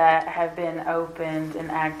 accounts that have been opened and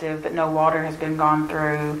active, but no water has been gone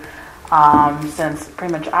through since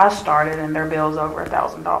pretty much I started, and their bill's over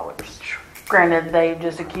 $1,000. Granted, they've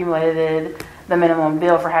just accumulated the minimum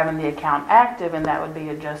bill for having the account active, and that would be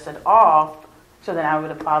adjusted off. So then I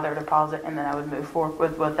would apply their deposit, and then I would move forward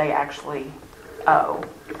with what they actually owe.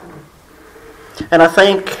 And I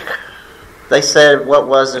think they said, what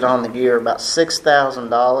was it on the year? About $6,000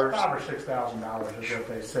 $5,000 or $6,000 is what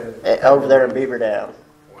they said. over there in Beaver Dam.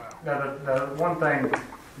 Now, the one thing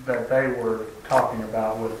that they were talking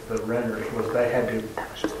about with the renters was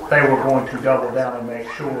they were going to double down and make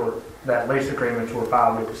sure that lease agreements were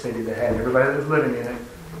filed with the city that had everybody that was living in it,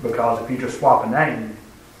 because if you just swap a name,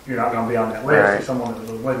 you're not going to be on that list Right. if someone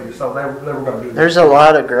that was with you. So they were going to do that. There's a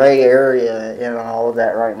lot of gray area in all of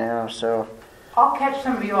that right now. So I'll catch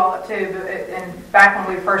some of you all up too. And back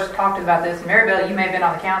when we first talked about this, Maribel, you may have been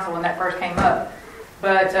on the council when that first came up.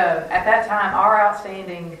 But at that time, our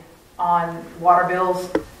outstanding on water bills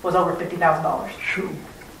was over $50,000. Sure.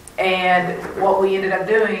 And what we ended up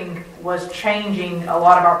doing was changing a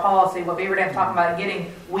lot of our policy. What Beaver Dam's talking about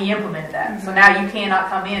getting, we implemented that. So now you cannot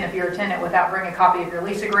come in if you're a tenant without bringing a copy of your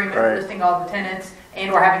lease agreement, Right. listing all the tenants,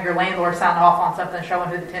 and or having your landlord sign off on something showing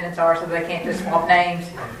who the tenants are, so they can't just swap names.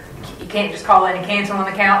 You can't just call in and cancel an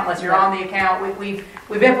account unless you're on the account. We've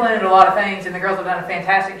implemented a lot of things, and the girls have done a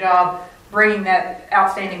fantastic job bringing that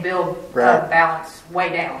outstanding bill Right. balance way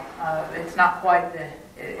down. It's not quite the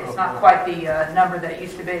number that it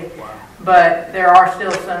used to be, but there are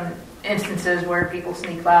still some instances where people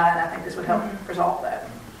sneak by, and I think this would help resolve that.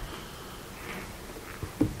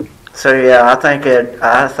 So yeah, I think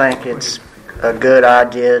it's a good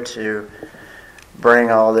idea to bring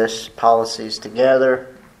all this policies together.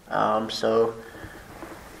 So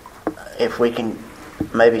if we can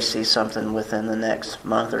maybe see something within the next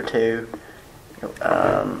month or two,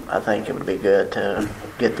 I think it would be good to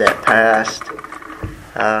get that passed.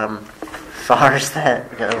 As far as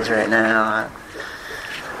that goes right now,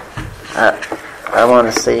 I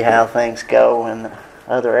want to see how things go in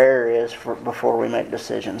other areas before we make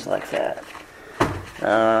decisions like that.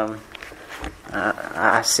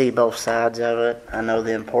 I see both sides of it. I know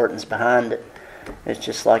the importance behind it. It's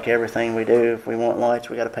just like everything we do. If we want lights,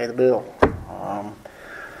 we got to pay the bill.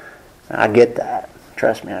 I get that.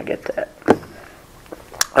 Trust me, I get that.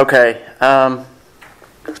 Okay.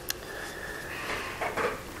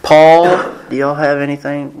 Paul, do y'all have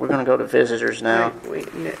anything? We're going to go to visitors now.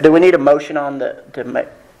 Do we need a motion on to make?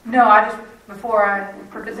 No, before I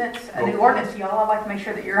present a new ordinance to y'all, I'd like to make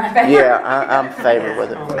sure that you're in favor. Yeah, I'm in favor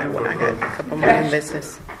with it. I got a couple more in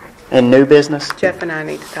business. In new business? Jeff and I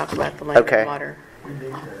need to talk about the land Okay. and water.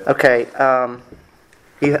 Okay.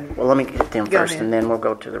 Well, let me get them Go first, ahead. and then we'll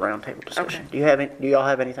go to the roundtable discussion. Okay. Do y'all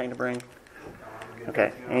have anything to bring?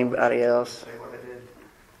 Okay. Anybody else?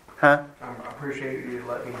 Huh? I appreciate you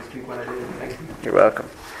letting me speak when I did. Thank you. You're welcome.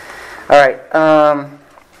 All right.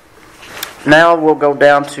 Now we'll go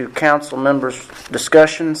down to council members'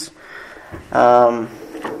 discussions.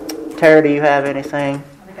 Tara, do you have anything? I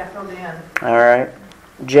think I filled it in. All right.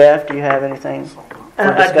 Jeff, do you have anything for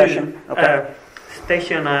discussion? I do.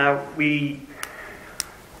 Stacia and I, we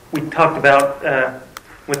talked about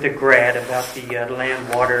with the grad about the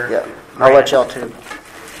land water. Yeah. I'll let y'all two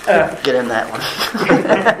get in that one.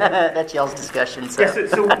 That's y'all's discussion. So.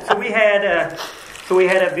 Yes. So we had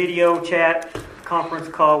a video chat conference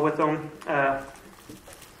call with them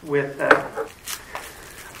with.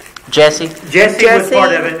 Jesse was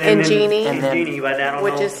part of it, and Jeannie, and Jeannie, but I don't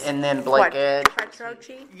know. And then Blake Edge.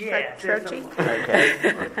 Trochi? Yeah. Trochi? Okay.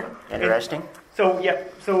 Interesting.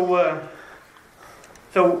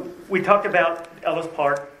 So we talked about Ellis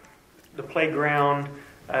Park, the playground,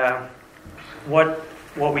 what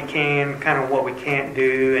we can, kind of what we can't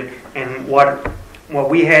do, and what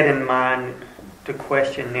we had in mind to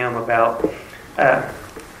question them about.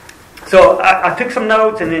 So I took some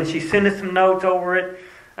notes, and then she sent us some notes over it.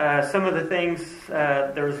 Some of the things,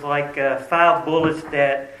 there's like 5 bullets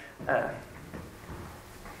that I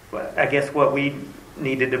guess what we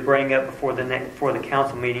needed to bring up before the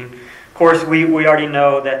council meeting. Of course, we already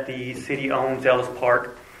know that the city owns Ellis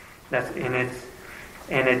Park. If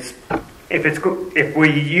we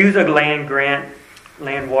use a land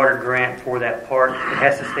water grant for that park, it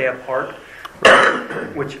has to stay a park,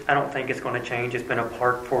 which I don't think it's going to change. It's been a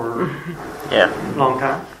park for a long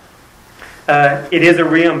time. It is a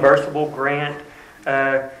reimbursable grant,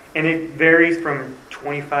 and it varies from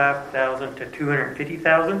 $25,000 to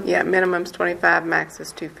 $250,000. Yeah, minimum's 25, max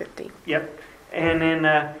is 250. Yep, and then,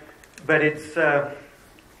 but it's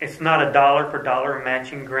not a dollar for dollar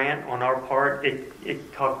matching grant on our part.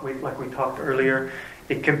 Like we talked earlier,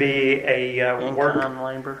 it can be a in-kind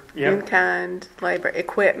labor. Yep. In-kind labor,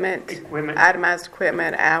 equipment, itemized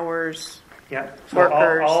equipment, hours. Yeah, so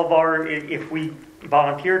workers. all of our, if we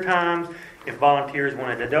volunteer times. If volunteers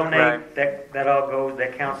wanted to donate, that all goes.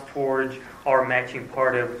 That counts towards our matching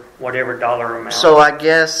part of whatever dollar amount. So I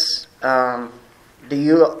guess, do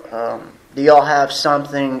y'all have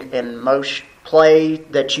something in most play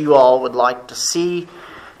that you all would like to see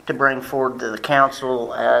to bring forward to the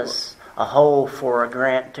council as a whole for a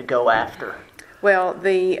grant to go after? Well,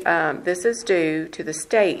 this is due to the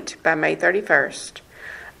state by May 31st.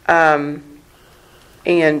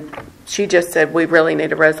 And she just said we really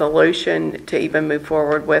need a resolution to even move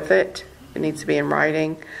forward with it. It needs to be in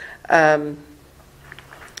writing. The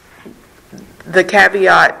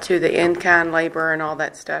caveat to the in-kind labor and all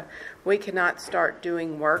that stuff, we cannot start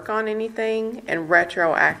doing work on anything and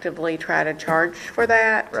retroactively try to charge for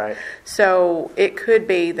that. Right. So it could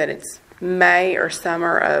be that it's May or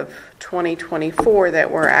summer of 2024 that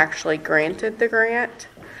we're actually granted the grant.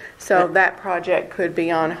 So that project could be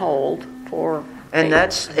on hold for... And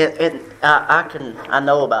that's it. I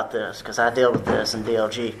know about this because I deal with this in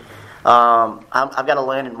DLG. I've got a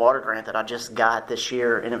land and water grant that I just got this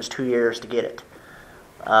year, and it was 2 years to get it.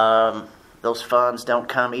 Those funds don't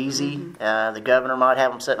come easy. Mm-hmm. The governor might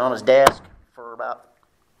have them sitting on his desk for about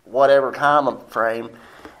whatever time frame,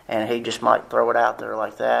 and he just might throw it out there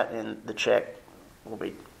like that, and the check will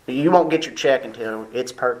be. You won't get your check until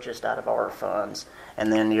it's purchased out of our funds,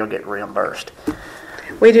 and then you'll get reimbursed.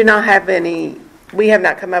 We do not have any. We have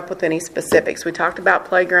not come up with any specifics. We talked about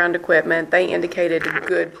playground equipment. They indicated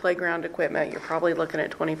good playground equipment. You're probably looking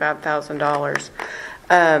at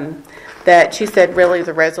 $25,000. That she said really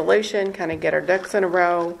the resolution, kind of get our ducks in a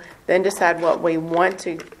row, then decide what we want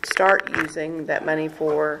to start using that money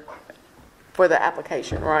for the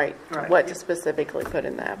application, right? What to specifically put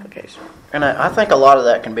in the application. And I think a lot of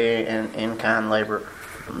that can be an in-kind labor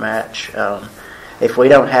match. If we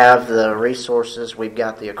don't have the resources, we've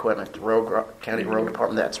got the equipment. The county road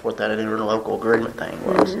department, that's what that interlocal agreement thing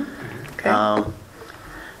was. Mm-hmm. Okay.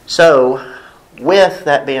 So, with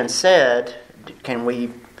that being said, can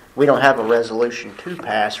we don't have a resolution to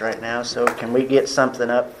pass right now, so can we get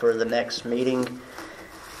something up for the next meeting?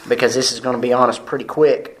 Because this is going to be on us pretty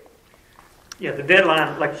quick. Yeah, the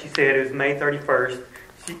deadline, like she said, is May 31st.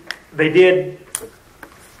 They did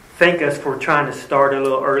thank us for trying to start a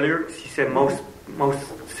little earlier. She said most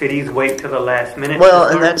cities wait till the last minute. Well,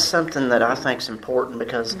 and that's something that I think is important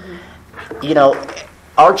because, you know,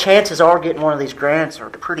 our chances are getting one of these grants are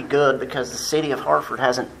pretty good because the city of Hartford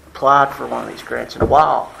hasn't applied for one of these grants in a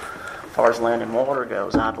while. As far as land and water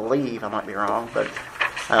goes, I believe. I might be wrong, but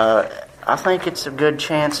I think it's a good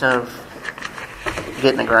chance of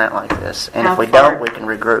getting a grant like this. And if we don't, we can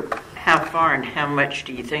regroup. How far and how much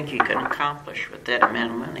do you think you can accomplish with that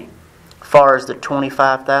amount of money? As far as the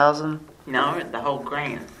 $25,000? No, the whole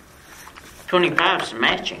grant. 25's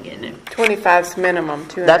matching, isn't it? 25's minimum,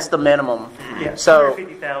 200. That's the minimum. Yeah, So-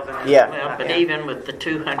 250,000. Yeah. Well, but even with the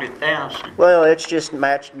 200,000, Well, it's just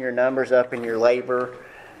matching your numbers up in your labor,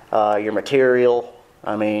 your material.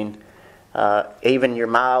 I mean, even your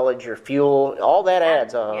mileage, your fuel, all that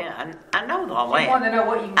adds up. yeah, I know all You want that. to know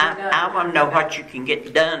what you can get done. I want to know what you can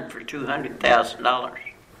get done for $200,000.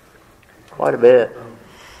 Quite a bit.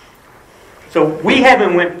 So we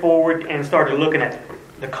haven't went forward and started looking at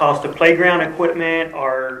the cost of playground equipment,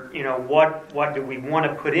 or what do we want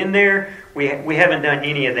to put in there. We haven't done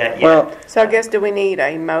any of that yet. Well, So I guess, do we need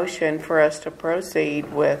a motion for us to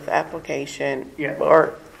proceed with application Yeah.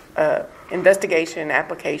 or investigation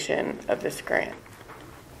application of this grant?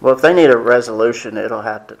 well, if they need a resolution, we'll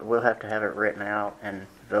have to have it written out and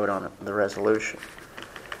vote on the resolution.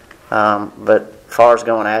 But as far as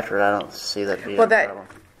going after it, I don't see that being a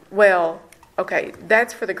problem. Okay,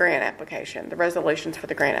 that's for the grant application. The resolution's for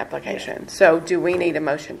the grant application. So do we need a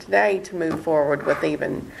motion today to move forward with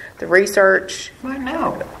even the research Well,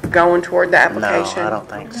 no. going toward the No, application? I don't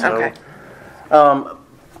think so. Okay.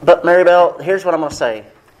 But Maribel, here's what I'm going to say.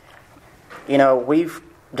 We've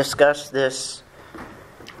discussed this.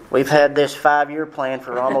 We've had this 5-year plan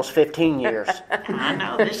for almost 15 years. I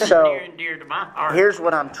know, this is So, near and dear to my heart. Here's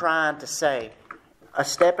what I'm trying to say. A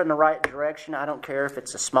step in the right direction, I don't care if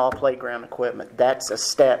it's a small playground equipment. That's a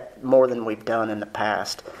step more than we've done in the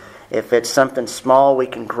past. If it's something small, we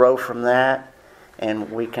can grow from that, and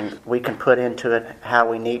we can put into it how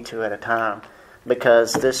we need to at a time.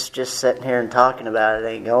 Because this just sitting here and talking about it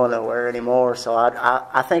ain't going nowhere anymore. So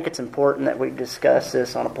I think it's important that we discuss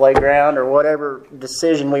this on a playground or whatever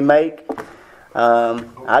decision we make.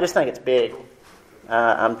 I just think it's big.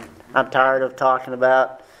 I'm tired of talking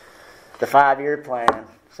about the 5-year plan.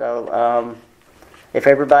 So if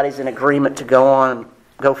everybody's in agreement to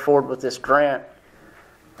go forward with this grant,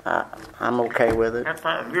 I'm okay with it. That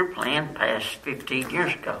 5-year plan passed 15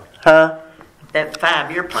 years ago. Huh? That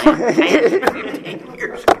 5-year plan passed 15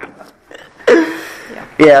 years ago.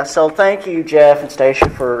 Yeah, so thank you, Jeff and Stacia,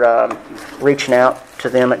 for reaching out to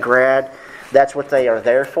them at GRAD. That's what they are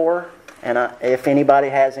there for. And if anybody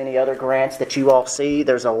has any other grants that you all see,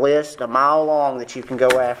 there's a list a mile long that you can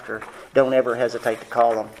go after. Don't ever hesitate to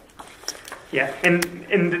call them. Yeah, and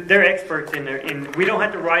they're experts in there, and we don't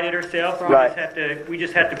have to write it ourselves. Right. We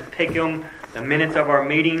just have to take them the minutes of our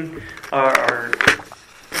meeting, our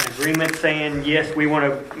an agreement saying yes, we want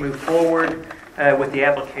to move forward with the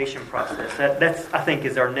application process. That's I think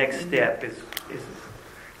is our next step is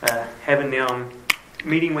having them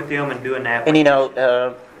meeting with them and doing that. And you don't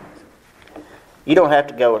have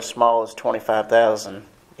to go as small as $25,000.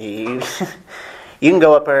 You can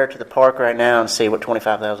go up there to the park right now and see what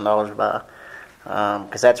 $25,000 would buy,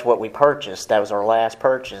 because that's what we purchased. That was our last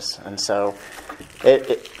purchase, and so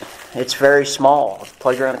it's very small.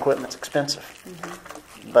 Playground equipment's expensive,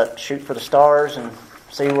 but shoot for the stars and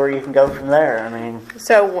see where you can go from there. I mean,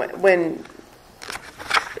 So when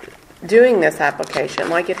doing this application,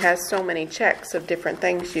 like it has so many checks of different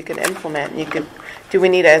things you can implement, do we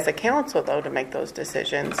need as a council though to make those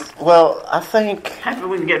decisions? well, I think Maybe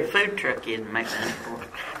we can get a food truck in and make that work.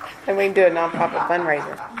 And we can do a nonprofit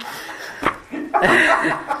fundraiser.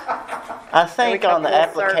 on the come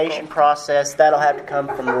full application circle. process that'll have to come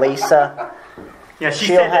from Lisa. Yeah, she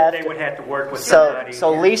she'll said that have they to- would have to work with So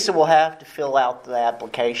somebody. Lisa will have to fill out the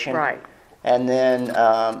application. Right. And then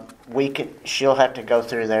she'll have to go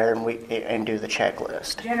through there and do the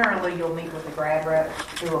checklist. Generally, you'll meet with the grad rep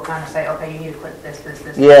who will kind of say, okay, you need to put this,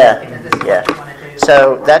 Yeah, and then this is yeah. what you want to do.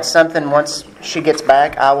 So that's something, once she gets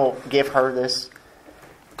back, I will give her this,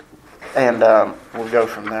 and we'll go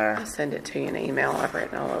from there. I'll send it to you in an email. I've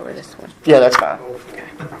written all over this one. Yeah, that's fine.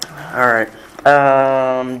 All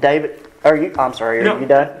right. David, are you done? Is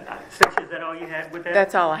that all you had with that?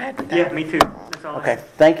 That's all I had with that. Yeah, me too. That's all I Okay, had.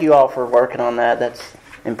 thank you all for working on that. That's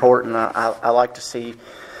important. I like to see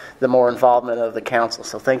the more involvement of the council,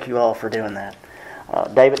 so thank you all for doing that.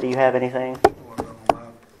 David, do you have anything?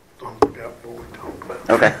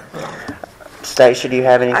 Okay. Stacia, do you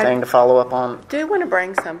have anything to follow up on? I do want to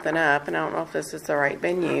bring something up, and I don't know if this is the right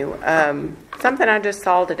venue. Something I just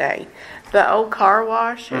saw today. The old car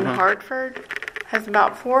wash in Hartford has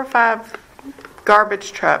about 4 or 5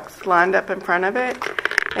 garbage trucks lined up in front of it,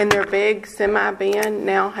 and their big semi-bin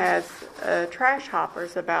now has trash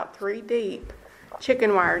hoppers about 3 deep,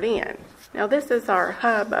 chicken wired in. Now, this is our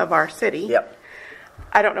hub of our city. Yep.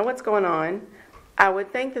 I don't know what's going on. I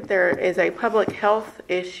would think that there is a public health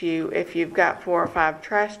issue if you've got 4 or 5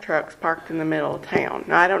 trash trucks parked in the middle of town.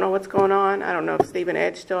 Now, I don't know what's going on. I don't know if Stephen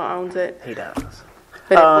Edge still owns it, He does.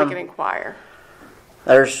 but if we can inquire.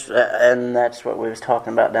 And that's what we was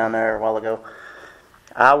talking about down there a while ago.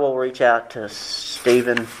 I will reach out to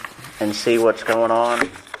Stephen and see what's going on.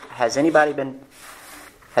 Has anybody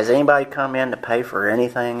come in to pay for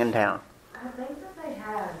anything in town? I think that they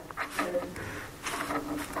have.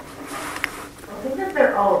 I think that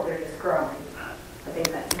they're old, they're just growing. I think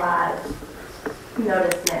that's why I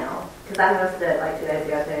noticed now. Because I noticed it like 2 days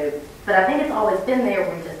ago too. But I think it's always been there,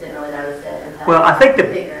 we just didn't really notice it until Well, I think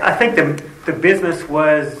bigger. the business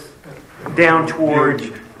was down towards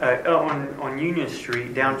on Union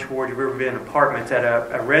Street, down towards Riverbend Apartments at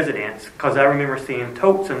a residence, because I remember seeing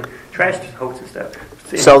totes and trash totes and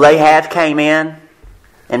stuff. So they have came in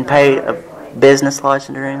and paid a business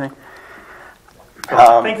license or anything?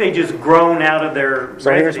 I think they just grown out of their.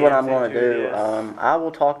 So here's what I'm going residence to into do. this. I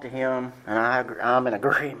will talk to him, and I'm in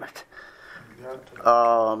agreement.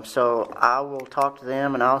 So I will talk to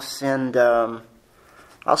them, and I'll send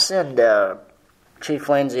Chief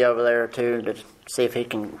Lindsay over there too to see if he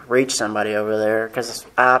can reach somebody over there, because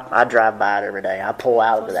I drive by it every day. I pull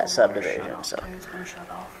out of that subdivision. So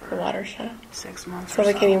The water shut. 6 months. So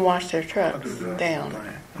they can't even wash their trucks down.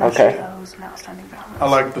 okay. I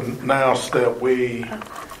like the now step. We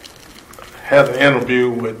had an interview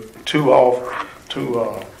with two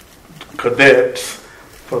cadets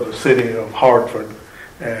for the city of Hartford,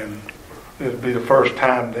 and it'll be the first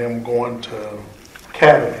time them going to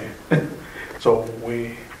academy. So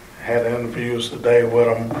we had interviews today with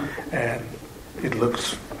them, and it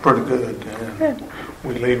looks pretty good. And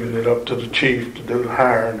we're leaving it up to the chief to do the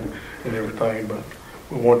hiring and everything, but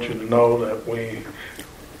we want you to know that we're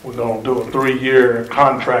going to do a 3-year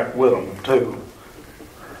contract with them too,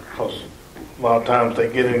 because a lot of times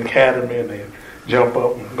they get in academy and they jump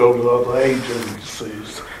up and go to other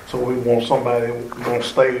agencies. So we want somebody who's going to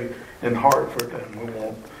stay in Hartford, and we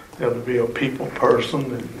want them to be a people person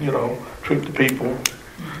and, treat the people.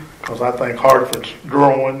 Because I think Hartford's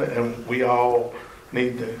growing, and we all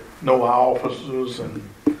need to know our officers, and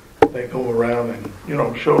they go around and,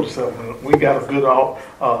 show themselves. We got a good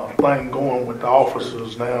thing going with the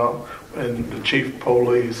officers now, and the chief of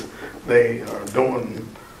police. They are doing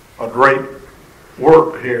a great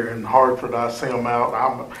work here in Hartford. I see them out.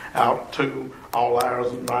 I'm out too all hours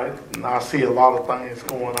of the night, and I see a lot of things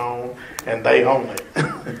going on, and they own it.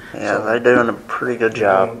 Yeah, they're doing a pretty good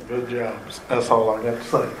job. Good job. That's all I got to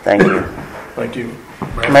say. Thank you. Thank you.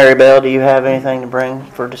 Mary Bell, do you have anything to bring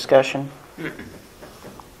for discussion?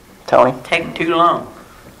 Tony? Take too long.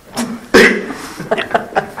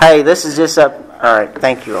 Hey, this is just all right,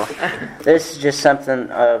 thank you all. This is just something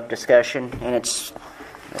of discussion, and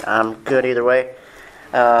I'm good either way.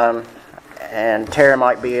 And Tara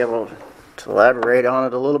might be able to elaborate on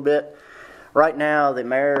it a little bit. Right now, the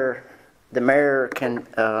mayor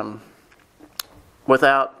can,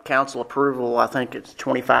 without council approval, I think it's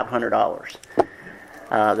 $2,500.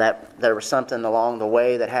 That there was something along the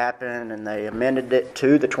way that happened, and they amended it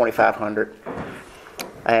to the $2,500.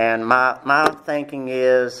 And my thinking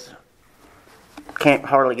is, can't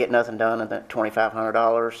hardly get nothing done at that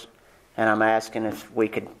 $2,500. And I'm asking if we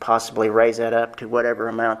could possibly raise that up to whatever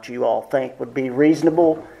amount you all think would be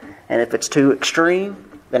reasonable. And if it's too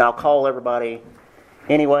extreme, then I'll call everybody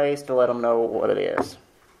anyways to let them know what it is.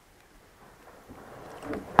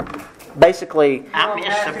 Basically, I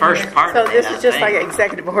missed the first part So of this that, is just I like think. an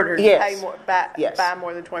executive order to Yes. pay more, Yes. buy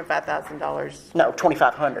more than $25,000. no,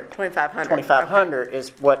 $2,500. $2,500. $2,500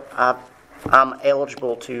 is what I'm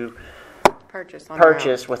eligible to Purchase on our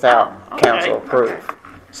purchase without okay. council approval.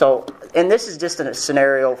 So, and this is just a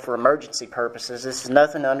scenario for emergency purposes. This is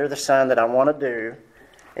nothing under the sun that I want to do.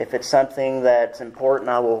 If it's something that's important,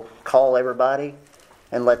 I will call everybody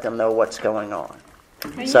and let them know what's going on.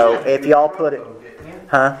 So if y'all put it,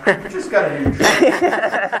 huh? Just got a new truck.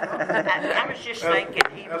 I was just thinking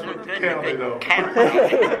he was a good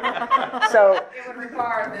county. So It would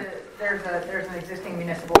require there's an existing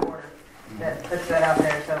municipal order that puts that out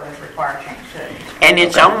there, so it would require change to it. And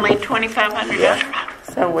it's only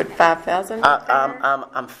 $2,500? So would 5,000?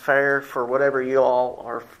 I'm fair for whatever you all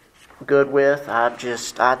are good with. I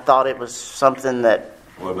thought it was something that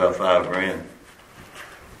What about $5,000?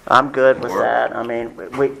 I'm good with that. I mean,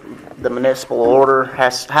 the municipal order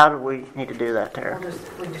how do we need to do that, Tara?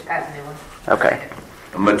 We just pass a new one. Okay.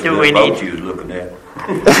 How much Do of we that need- boat you was looking at?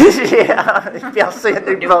 Yeah, if y'all see a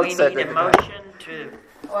new Do boat we set need a there. motion to?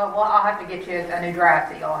 Well, I'll have to get you a new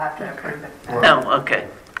draft that y'all have to approve it. No, okay.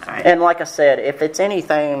 All right. And like I said, if it's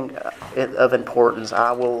anything of importance,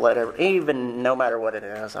 I will let even no matter what it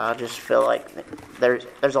is. I just feel like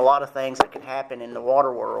there's a lot of things that can happen in the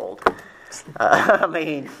water world. I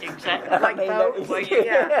mean, Exactly. Like boats? Well, you-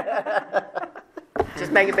 Yeah.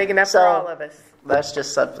 Just make it big enough So- for all of us. that's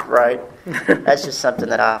just something, right? That's just something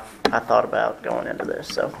that I thought about going into this,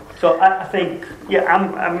 so. So I think, yeah,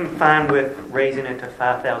 I'm fine with raising it to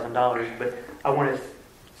 $5,000, but I want to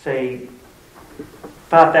say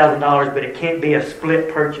 $5,000, but it can't be a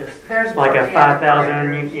split purchase. There's like a yeah,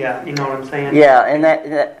 5,000, yeah, you know what I'm saying? Yeah, and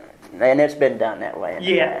and it's been done that way.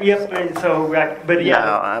 Yeah, yep, and so, right, but yeah.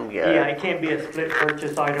 No, I'm good. Yeah, it can't be a split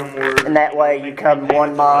purchase item where. And that way you come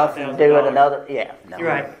one month and do it another, yeah. No, You're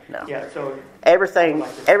right, no. yeah, so.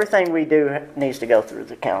 Everything we do needs to go through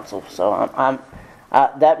the council, so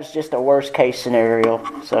that was just a worst case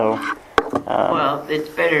scenario, so. Well, it's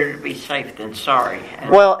better to be safe than sorry.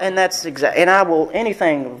 Well, and that's and I will,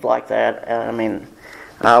 anything like that,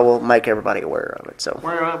 I will make everybody aware of it, so.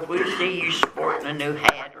 Well, if we see you sporting a new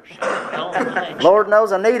hat or something, don't let you. Lord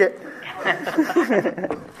knows I need it.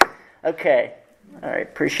 Okay, all right,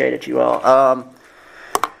 appreciate it, you all.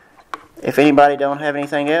 If anybody don't have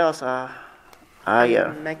anything else, I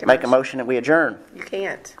make a motion that we adjourn. You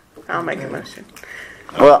can't. I'll make a motion.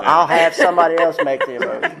 Well, I'll have somebody else make the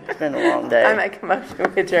motion. It's been a long day. I make a motion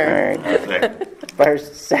to adjourn. All right.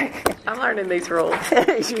 First, second. I'm learning these rules.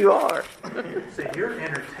 You are. See, you're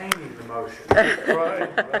entertaining the motion.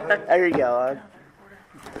 Right. There you go.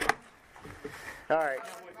 All right.